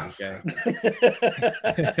Baltimore. Okay?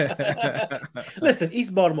 Listen,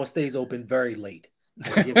 East Baltimore stays open very late.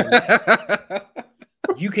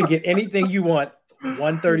 You can get anything you want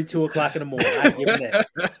 1:30, 2 o'clock in the morning. I give them that.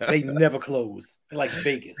 They never close. They're like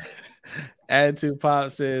Vegas. Attitude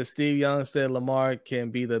Pop says Steve Young said Lamar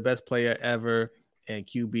can be the best player ever and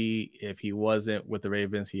QB if he wasn't with the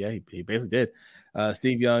Ravens. Yeah, he basically did.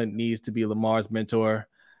 Steve Young needs to be Lamar's mentor.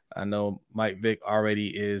 I know Mike Vick already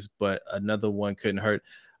is, but another one couldn't hurt.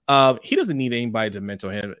 He doesn't need anybody to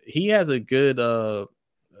mentor him. He has a good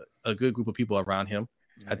group of people around him.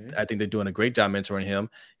 I think they're doing a great job mentoring him.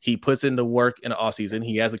 He puts in the work in the offseason.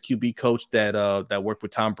 He has a QB coach that worked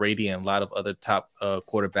with Tom Brady and a lot of other top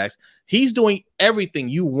quarterbacks. He's doing everything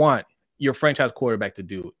you want your franchise quarterback to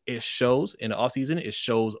do. It shows in the offseason. It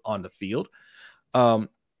shows on the field.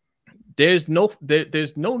 There's no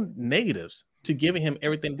negatives to giving him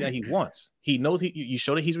everything that he wants. He knows you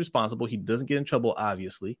show that he's responsible. He doesn't get in trouble,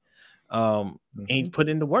 obviously. And he put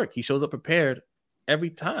in the work. He shows up prepared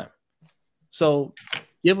every time. So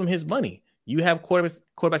give him his money. You have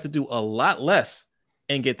quarterbacks to do a lot less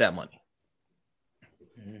and get that money.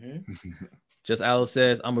 Just Aloe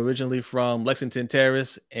says, I'm originally from Lexington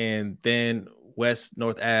Terrace and then West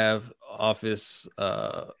North Ave office.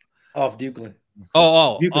 Off Dukeland.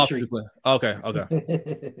 Off Street. Okay.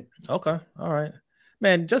 Okay. All right.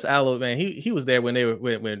 Man, just Aloe, man. He was there when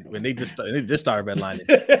they just started redlining.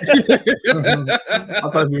 I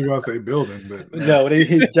thought you were gonna say building, but no,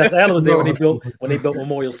 just Aloe was there when they built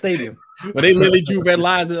Memorial Stadium. But they literally drew red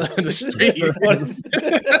lines on the street.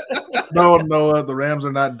 No, the Rams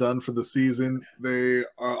are not done for the season. They're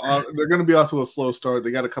going to be off to a slow start. They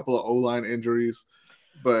got a couple of O-line injuries,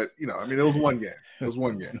 but it was one game. It's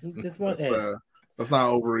one game. Let's not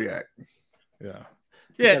overreact.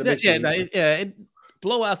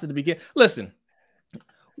 Blowouts at the beginning. Listen,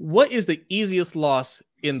 what is the easiest loss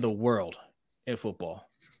in the world in football?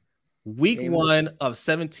 Week 1 of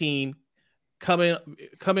 17, coming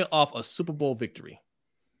off a Super Bowl victory.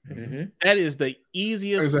 That is the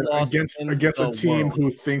easiest loss against a team who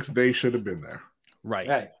thinks they should have been there.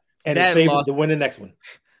 Right. And that loss to win the next one.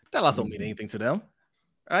 That loss don't mean anything to them.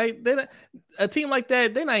 Right? A team like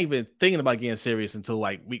that, they're not even thinking about getting serious until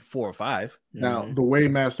like week 4 or 5. Now, the way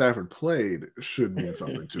Matt Stafford played should mean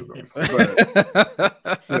something to them.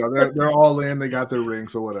 But they're all in. They got their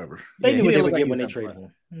rings or whatever. They knew what they would get when they traded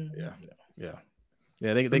for him. Yeah.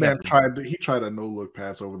 They tried a no-look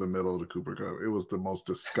pass over the middle of the Cooper Cup. It was the most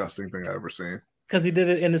disgusting thing I've ever seen. Because he did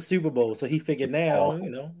it in the Super Bowl, so he figured now,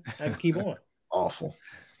 I can keep on. Awful.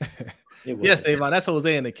 Yes, Avon, that's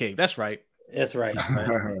Jose in the cave. That's right. That's right.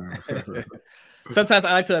 Sometimes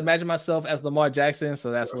I like to imagine myself as Lamar Jackson,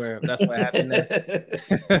 so that's what happened there.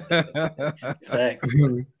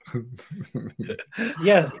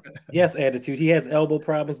 Yes, attitude. He has elbow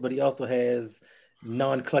problems, but he also has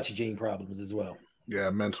non-clutch gene problems as well. Yeah,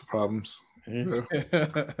 mental problems. Reading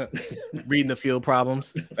the field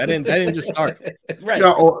problems. That didn't just start. Right.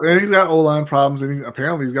 And he's got O-line problems, and he's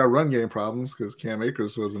got run game problems because Cam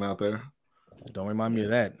Akers wasn't out there. Don't remind me of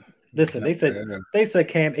that. Listen, they said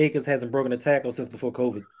Cam Akers hasn't broken a tackle since before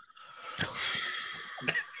COVID.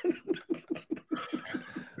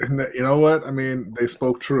 And you know what? I mean, they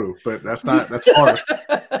spoke true, but that's harsh.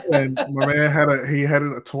 And my man had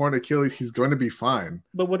a torn Achilles. He's going to be fine.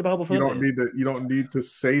 But what about before? You don't need to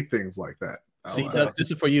say things like that. See, this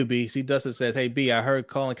is for you, B. See, Dustin says, "Hey, B, I heard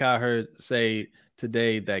Colin Cowherd say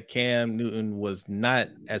today that Cam Newton was not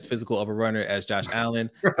as physical of a runner as Josh Allen.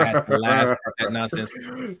 I had to laugh at that nonsense.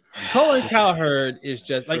 Colin Cowherd is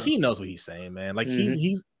just like, he knows what he's saying, man. Like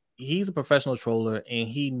he's a professional troller and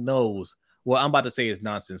he knows what I'm about to say is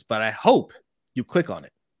nonsense, but I hope you click on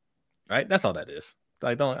it. Right? That's all that is.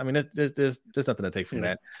 There's nothing to take from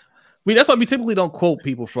that. That's why we typically don't quote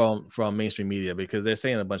people from mainstream media, because they're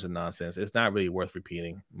saying a bunch of nonsense. It's not really worth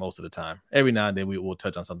repeating most of the time. Every now and then we will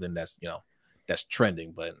touch on something that's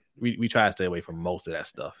trending, but we try to stay away from most of that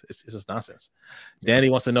stuff. It's just nonsense. Danny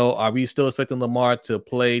wants to know, are we still expecting Lamar to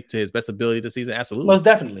play to his best ability this season? Absolutely. Most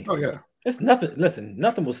definitely. Oh yeah. It's nothing. Listen,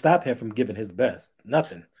 nothing will stop him from giving his best.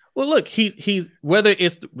 Nothing. Well, look, he's whether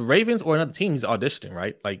it's the Ravens or another team, he's auditioning,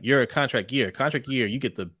 right? Like, you're a contract year, you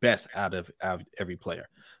get the best out of every player.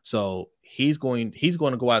 So he's going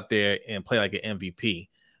to go out there and play like an MVP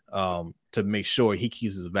to make sure he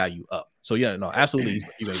keeps his value up. So yeah, no, absolutely, he's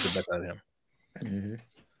going to get the best out of him.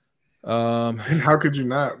 And how could you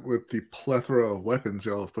not, with the plethora of weapons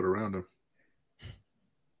y'all have put around him?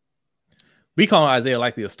 We call Isaiah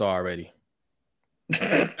Likely a star already.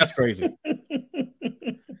 That's crazy.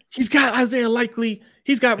 He's got Isaiah Likely.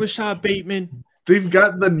 He's got Rashad Bateman. They've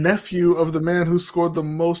got the nephew of the man who scored the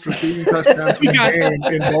most receiving touchdowns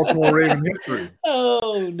in Baltimore Raven history.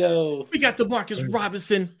 Oh no! We got DeMarcus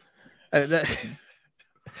Robinson.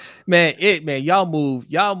 Man,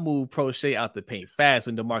 y'all move Prochet out the paint fast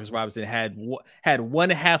when DeMarcus Robinson had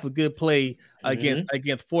 1.5 a good play against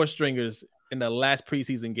 4 stringers in the last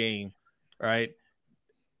preseason game, right?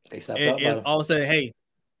 They stopped all of a sudden, hey,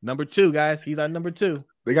 number 2, guys, he's our number 2.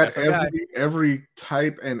 They got every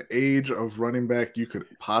type and age of running back you could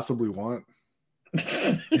possibly want.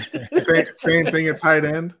 Same thing at tight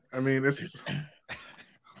end. I mean, it's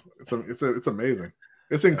amazing.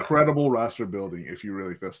 It's incredible roster building if you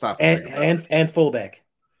really stop. And fullback.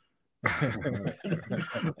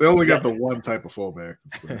 They only got the one type of fullback.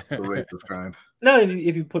 It's the racist kind. No,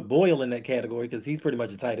 if you put Boyle in that category, because he's pretty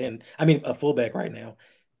much a tight end. I mean, a fullback right now.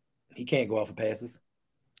 He can't go off of passes.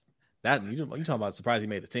 That you talking about? Surprised he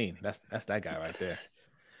made the team. That's that guy right there.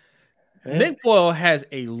 Yeah. Nick Boyle has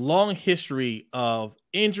a long history of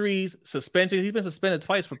injuries, suspensions. He's been suspended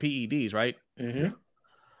twice for PEDs, right? Mm-hmm.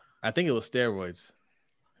 I think it was steroids.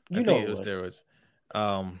 It was steroids.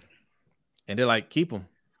 And they're like, keep him.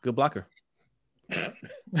 Good blocker. Look,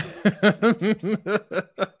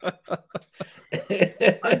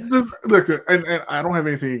 and I don't have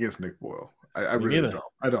anything against Nick Boyle. I really don't.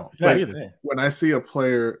 I don't. But when I see a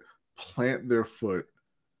player plant their foot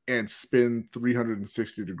and spin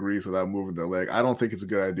 360 degrees without moving their leg, I don't think it's a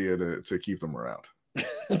good idea to keep them around.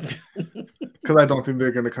 Because I don't think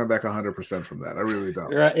they're going to come back 100% from that. I really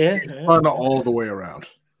don't. Right, yeah, He's fun all the way around.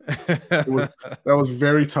 That was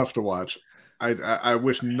very tough to watch. I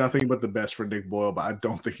wish nothing but the best for Nick Boyle, but I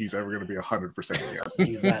don't think he's ever going to be 100% again.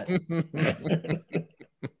 He's not.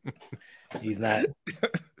 He's not.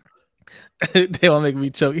 They want to make me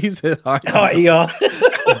choke. He said, "Hard, y'all."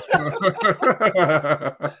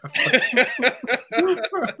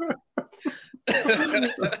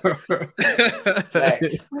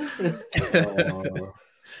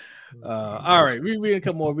 All right, we a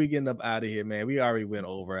couple more. We getting up out of here, man. We already went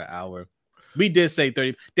over an hour. We did say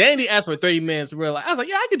 30. Danny asked for 30 minutes. I was like,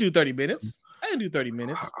 yeah, I could do 30 minutes. I can do 30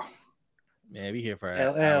 minutes. Man, we here for an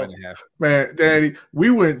hour and a half. Man, Danny,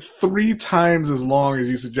 we went 3 times as long as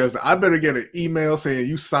you suggested. I better get an email saying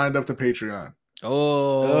you signed up to Patreon.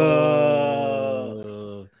 Oh.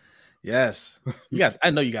 Yes. You guys, I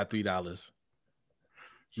know you got $3.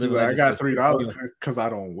 I got $3 because I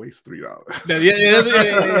don't waste $3. Yeah.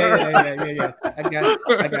 I got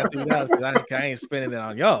 $3 because I ain't spending it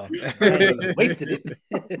on y'all. I wasted it.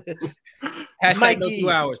 Hashtag Mikey. no 2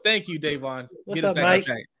 hours. Thank you, Davon. What's Get us up, back Mike? on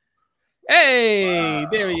track. Hey,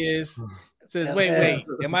 there he is. Says, wait.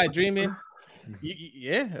 Am I dreaming?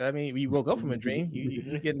 Yeah. I mean, we woke up from a dream.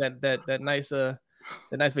 You getting that nice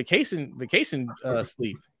vacation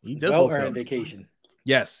sleep. You just woke up. Vacation.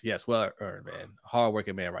 Yes, well earned, man.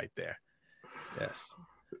 Hardworking man right there. Yes.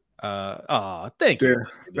 Thank you.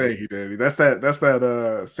 Thank you, Danny. That's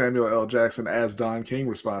that Samuel L. Jackson as Don King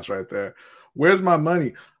response right there. Where's my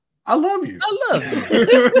money? I love you. I love you.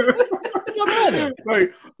 You're my brother.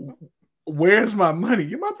 Like, where's my money?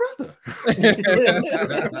 You're my brother.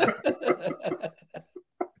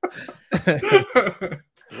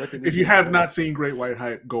 If you have not seen Great White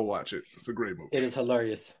Hype, go watch it. It's a great movie. It is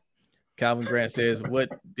hilarious. Calvin Grant says, "What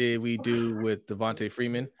did we do with Devontae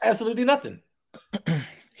Freeman? Absolutely nothing. I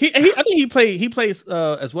think he plays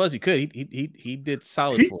as well as he could. He did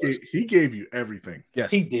solid for us. He gave you everything.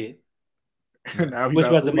 Yes, he did. And now Which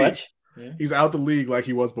wasn't much. Yeah. He's out the league like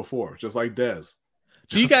he was before, just like Dez.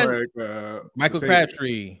 Do you guys like, Michael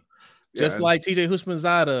Crabtree? Just like TJ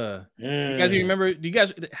Houshmandzadeh. You guys even remember?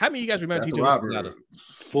 How many of you guys remember TJ Houshmandzadeh?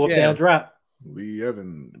 Fourth down drop. Lee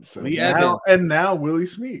Evans. Evans. And now Willie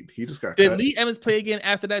Snead. He just got Did cut. Lee Evans play again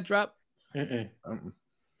after that drop?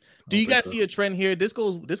 Do you guys see a trend here? This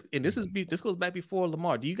goes back before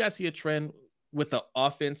Lamar. Do you guys see a trend with the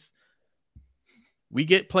offense? We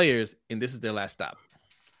get players, and this is their last stop.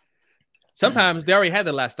 Sometimes they already had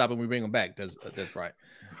the last stop, and we bring them back. That's right.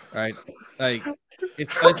 Right? Like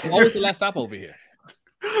it's always the last stop over here.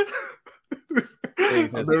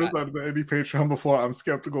 I've never started any Patreon before. I'm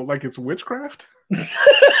skeptical, like it's witchcraft.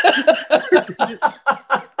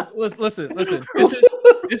 Listen.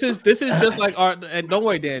 This is just like our. And don't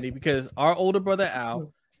worry, Danny, because our older brother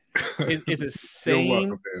Al is the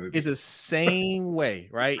same. Is the same way,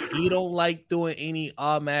 right? He don't like doing any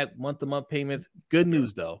automatic month-to-month payments. Good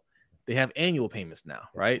news though, they have annual payments now,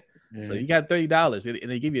 right? So you got $30 and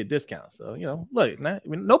they give you a discount. So look,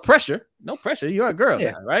 no pressure, You're a girl,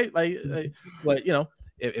 now, right? But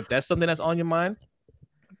if that's something that's on your mind,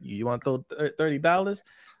 you want to throw $30,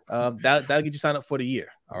 that'll get you signed up for the year.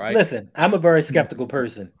 All right. Listen, I'm a very skeptical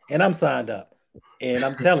person, and I'm signed up, and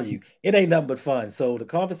I'm telling you, it ain't nothing but fun. So the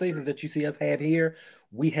conversations that you see us have here,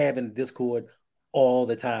 we have in Discord all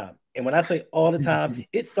the time. And when I say all the time,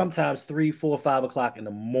 it's sometimes 3, 4, 5 o'clock in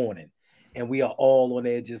the morning, and we are all on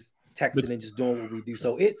there just texting and just doing what we do.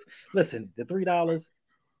 So the $3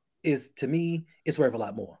 is, to me, it's worth a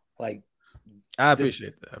lot more. Like, I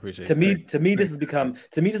appreciate that. To me, this has become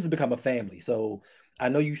a family. So I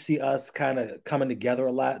know you see us kind of coming together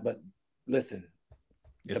a lot, but listen,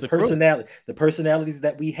 the personalities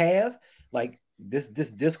that we have, like this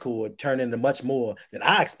Discord turned into much more than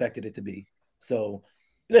I expected it to be. So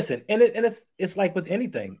listen, and it's like with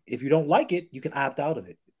anything. If you don't like it, you can opt out of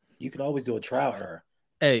it. You can always do a trial error.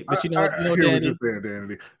 Hey, but I hear what you're saying,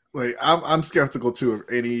 Danny. Like I'm skeptical too of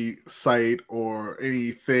any site or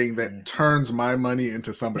anything that turns my money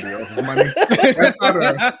into somebody else's money.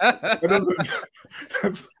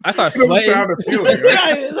 I start sweating. Sound appealing,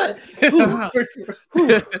 right?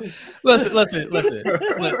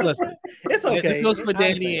 Listen. It's okay. This goes for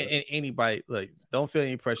Danny and anybody. Like, don't feel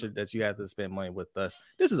any pressure that you have to spend money with us.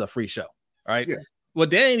 This is a free show, all right? Yeah. What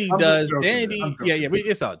Danny does,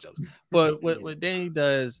 it's all jokes. But what Danny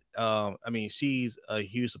does, she's a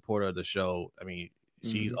huge supporter of the show. I mean,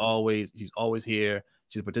 she's always here.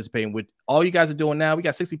 She's participating with all you guys are doing now. We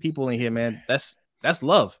got 60 people in here, man. That's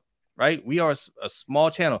love, right? We are a small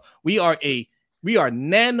channel. We are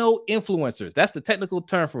nano influencers. That's the technical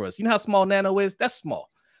term for us. You know how small nano is? That's small.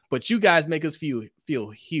 But you guys make us feel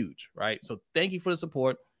huge, right? So thank you for the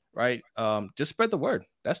support, right? Just spread the word.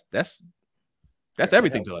 That's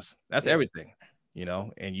everything to us. That's everything,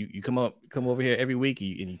 And you come over here every week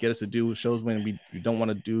and you get us to do shows when we don't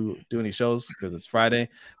want to do any shows because it's Friday.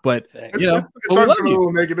 But it's a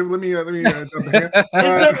little negative. Let me jump in.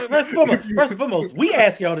 First and foremost, we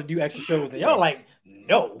ask y'all to do extra shows, and y'all like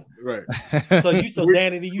no. Right. So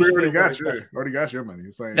Danny, you already got your money.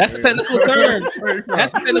 That's the technical term.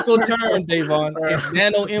 That's the technical term, Davon. It's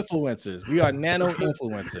nano influencers. We are nano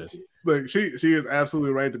influencers. Like she is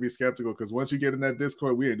absolutely right to be skeptical because once you get in that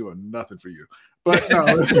Discord, we ain't doing nothing for you. But no,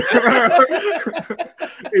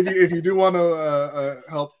 if you do want to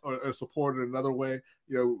help or support in another way,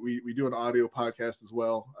 we do an audio podcast as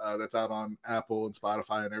well. That's out on Apple and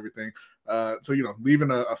Spotify and everything. So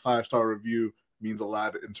leaving a 5-star review means a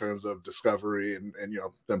lot in terms of discovery and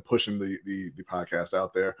them pushing the podcast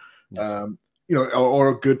out there. Yes.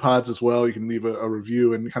 Or good pods as well. You can leave a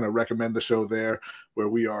review and kind of recommend the show there, where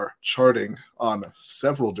we are charting on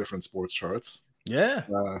several different sports charts. Yeah.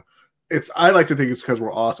 I like to think it's because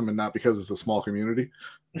we're awesome and not because it's a small community.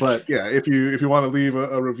 But yeah, if you want to leave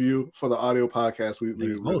a review for the audio podcast, we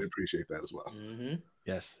really appreciate that as well. Mm-hmm.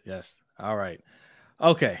 Yes. All right.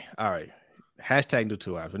 Okay. All right. Hashtag do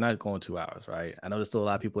 2 hours. We're not going 2 hours, right? I know there's still a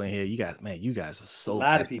lot of people in here. You guys are so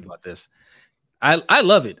passionate about this. I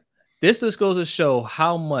love it. This just goes to show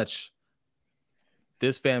how much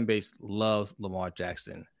this fan base loves Lamar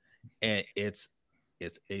Jackson, and it's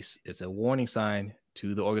a warning sign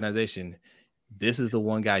to the organization. This is the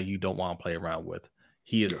one guy you don't want to play around with.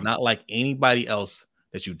 He is not like anybody else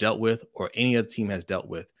that you dealt with or any other team has dealt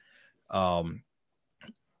with. A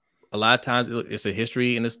lot of times it's a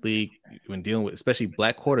history in this league when dealing with especially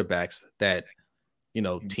black quarterbacks that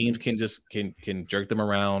teams can jerk them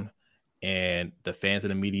around. And the fans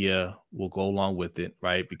and the media will go along with it,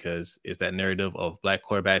 right? Because it's that narrative of black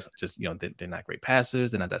quarterbacks, just, they're not great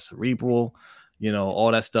passers. They're not that cerebral,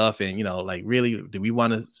 all that stuff. And, really, do we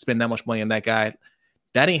want to spend that much money on that guy?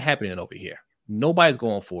 That ain't happening over here. Nobody's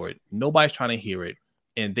going for it. Nobody's trying to hear it.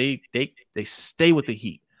 and they stay with the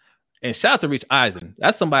heat. And shout out to Rich Eisen.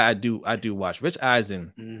 That's somebody I do watch. Rich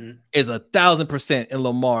Eisen is 1,000% in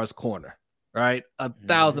Lamar's corner, right?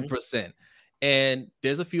 1,000%. And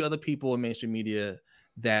there's a few other people in mainstream media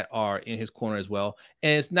that are in his corner as well.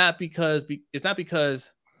 And it's not because they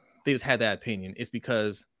just had that opinion. It's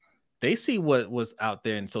because they see what was out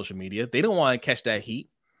there in social media. They don't want to catch that heat,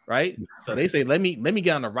 right? So they say, let me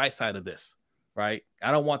get on the right side of this, right?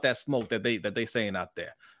 I don't want that smoke that they saying out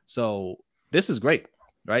there. So this is great,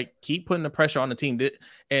 right? Keep putting the pressure on the team.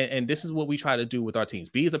 And this is what we try to do with our teams.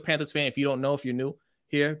 B is a Panthers fan. If you don't know, if you're new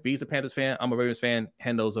here, B is a Panthers fan. I'm a Ravens fan.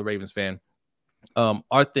 Hendo's a Ravens fan.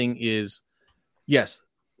 Our thing is, yes,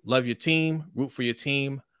 love your team, root for your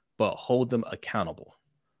team, but hold them accountable,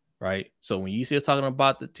 right? So when you see us talking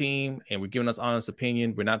about the team and we're giving us honest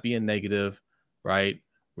opinion, we're not being negative, right?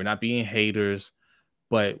 We're not being haters,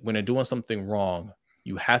 but when they're doing something wrong,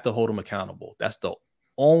 you have to hold them accountable. That's the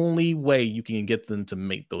only way you can get them to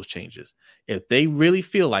make those changes. If they really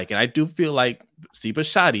feel like, and I do feel like Steve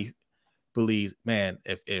Bisciotti believes, man,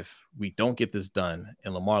 if we don't get this done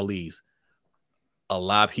and Lamar leaves, a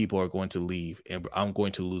lot of people are going to leave and I'm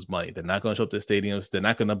going to lose money. They're not going to show up to the stadiums. They're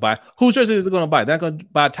not going to buy. Whose jerseys are they going to buy? They're not going to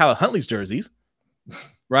buy Tyler Huntley's jerseys,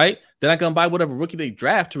 right? They're not going to buy whatever rookie they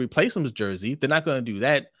draft to replace him's jersey. They're not going to do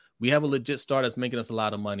that. We have a legit star that's making us a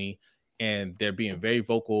lot of money and they're being very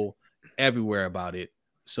vocal everywhere about it.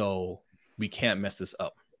 So we can't mess this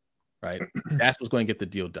up, right? That's what's going to get the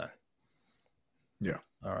deal done. Yeah.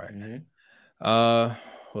 All right.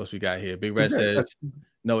 What else we got here? Big Red says,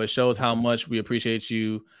 no, it shows how much we appreciate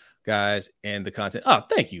you guys and the content. Oh,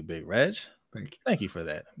 thank you, Big Reg. Thank you for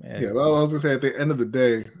that, man. Yeah, well, I was gonna say at the end of the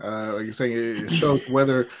day, like you're saying, it shows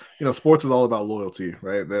whether sports is all about loyalty,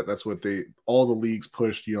 right? That's what all the leagues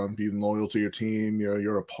pushed, being loyal to your team.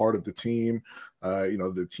 You're a part of the team.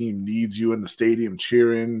 The team needs you in the stadium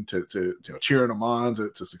cheering to cheering them on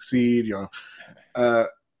to succeed. And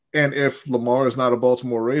if Lamar is not a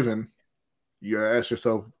Baltimore Raven, you gotta ask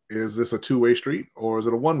yourself, is this a two-way street or is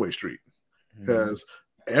it a one-way street? Because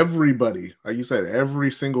everybody, like you said,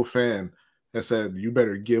 every single fan has said, you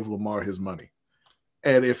better give Lamar his money.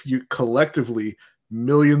 And if you collectively,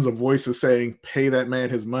 millions of voices saying, pay that man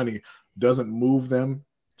his money, doesn't move them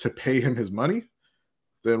to pay him his money,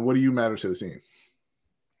 then what do you matter to the team?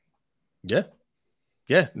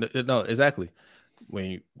 Yeah, no, exactly.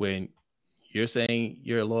 When you're saying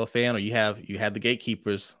you're a loyal fan or you have the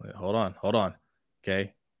gatekeepers, hold on.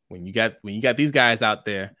 Okay. When you got these guys out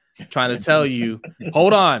there trying to tell you,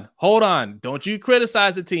 hold on, don't you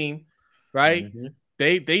criticize the team, right?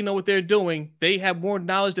 They know what they're doing. They have more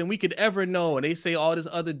knowledge than we could ever know, and they say all this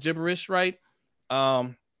other gibberish, right?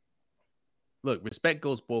 Look, respect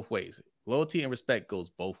goes both ways. Loyalty and respect goes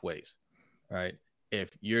both ways, right?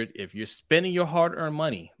 If you're spending your hard-earned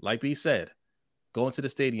money, like B said, going to the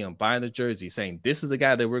stadium, buying the jersey, saying this is the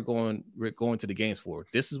guy that we're going to the games for.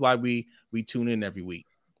 This is why we tune in every week.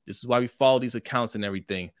 This is why we follow these accounts and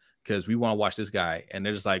everything, because we want to watch this guy. And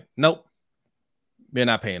they're just like, nope, we're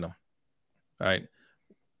not paying them. All right.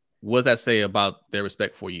 What does that say about their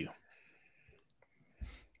respect for you?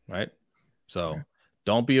 Right. So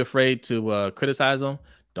don't be afraid to criticize them.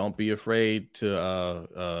 Don't be afraid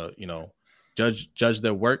to, judge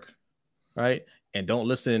their work. Right. And don't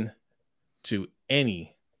listen to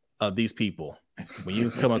any of these people when you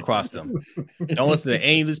come across them. Don't listen to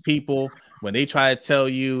any of these people when they try to tell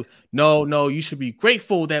you, no, you should be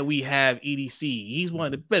grateful that we have EDC. He's one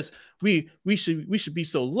of the best. We should be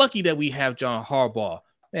so lucky that we have John Harbaugh.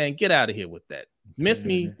 Man, get out of here with that. Miss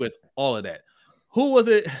me with all of that. Who was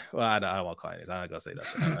it? Well, I don't want to call it. I'm not gonna say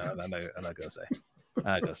nothing. I'm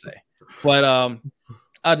not gonna say. But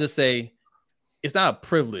I'll just say it's not a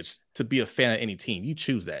privilege to be a fan of any team. You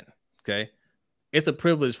choose that. Okay. It's a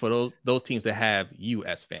privilege for those teams to have you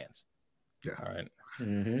as fans. Yeah. All right.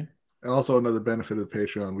 And also another benefit of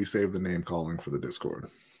Patreon, we save the name calling for the Discord.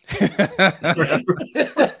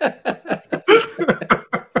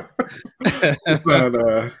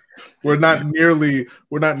 But, we're not nearly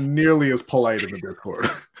as polite in the Discord.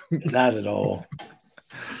 Not at all.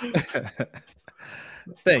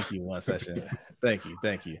 Thank you, One Session. Thank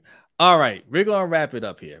you. All right, we're gonna wrap it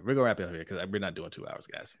up here. Because we're not doing 2 hours,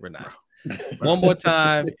 guys. We're not. One more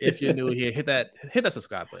time, if you're new here, hit that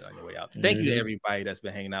subscribe button on your way out. Thank you to everybody that's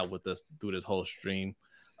been hanging out with us through this whole stream.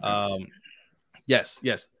 Yes.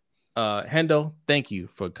 Hendo, thank you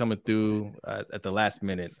for coming through at the last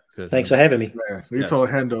minute. Thanks for having me. Man, we told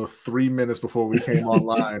Hendo 3 minutes before we came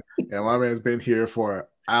online, and my man's been here for an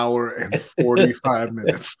hour and 45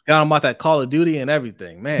 minutes. Got him about that Call of Duty and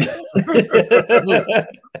everything, man.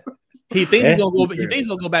 He thinks he's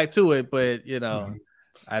gonna go back to it, but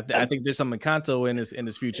I think there's some Encanto in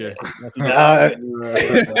this future.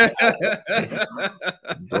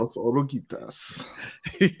 Dos oruguitas.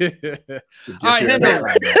 All right,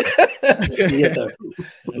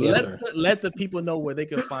 Yes, sir. Let the people know where they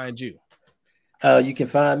can find you. You can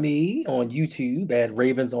find me on YouTube at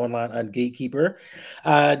Ravens Online Ungatekeeper.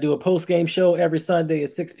 I do a post-game show every Sunday at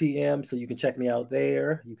 6 p.m., so you can check me out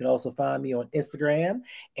there. You can also find me on Instagram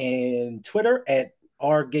and Twitter at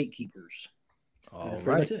RGatekeepers. That's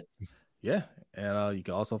pretty much it. Yeah, and you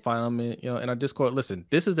can also find them in our Discord. Listen,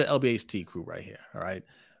 this is the LBHT crew right here. All right,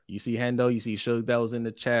 you see Hendo, you see Shug that was in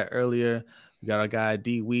the chat earlier. We got our guy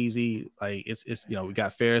D Weezy. Like it's we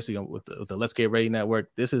got Ferris. With the Let's Get Ready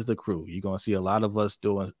Network. This is the crew. You're gonna see a lot of us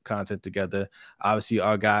doing content together. Obviously,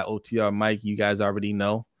 our guy OTR Mike, you guys already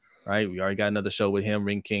know, right? We already got another show with him,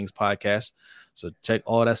 Ring Kings podcast. So check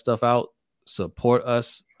all that stuff out. Support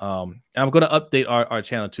us. And I'm gonna update our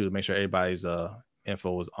channel too to make sure everybody's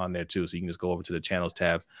info is on there too. So you can just go over to the channels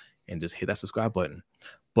tab and just hit that subscribe button.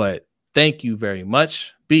 But thank you very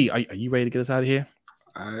much. B, are you ready to get us out of here?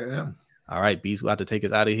 I am. All right, B's about to take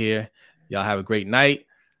us out of here. Y'all have a great night.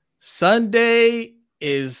 Sunday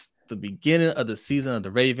is the beginning of the season of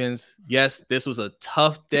the Ravens. Yes, this was a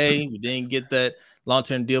tough day. We didn't get that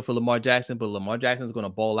long-term deal for Lamar Jackson, but Lamar Jackson is going to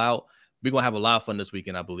ball out. We're going to have a lot of fun this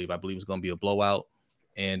weekend, I believe. I believe it's going to be a blowout.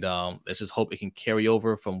 And let's just hope it can carry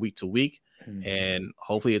over from week to week. Mm-hmm. And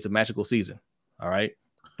hopefully it's a magical season. All right.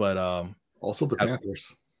 But also the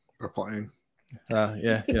Panthers are playing.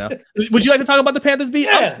 Yeah, Would you like to talk about the Panthers beat?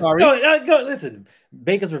 Yeah. I'm sorry. Go, listen,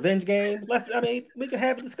 Baker's revenge game. We can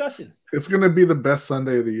have a discussion. It's gonna be the best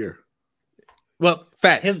Sunday of the year. Well,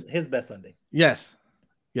 facts. His best Sunday. Yes.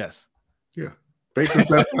 Yeah. Baker's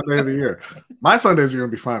best Sunday of the year. My Sundays are gonna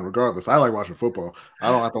be fine regardless. I like watching football. I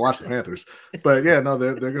don't have to watch the Panthers. But yeah, no,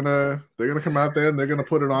 they're gonna come out there and they're gonna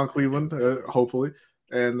put it on Cleveland, hopefully,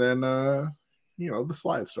 and then the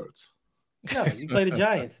slide starts. No, you play the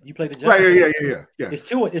Giants. Right, yeah. It's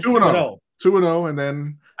 2-0. 2-0, and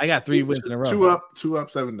then I got 3 wins in a row. 2 up,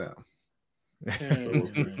 7 down.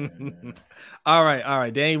 All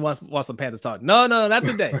right. Danny wants some Panthers talk. No, not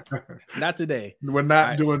today. Not today. We're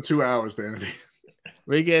not doing 2 hours, Danny.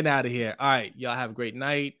 We're getting out of here. All right, y'all have a great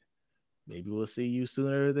night. Maybe we'll see you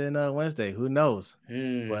sooner than Wednesday. Who knows?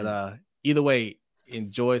 But either way,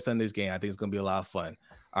 enjoy Sunday's game. I think it's gonna be a lot of fun.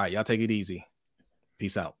 All right, y'all take it easy.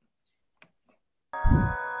 Peace out.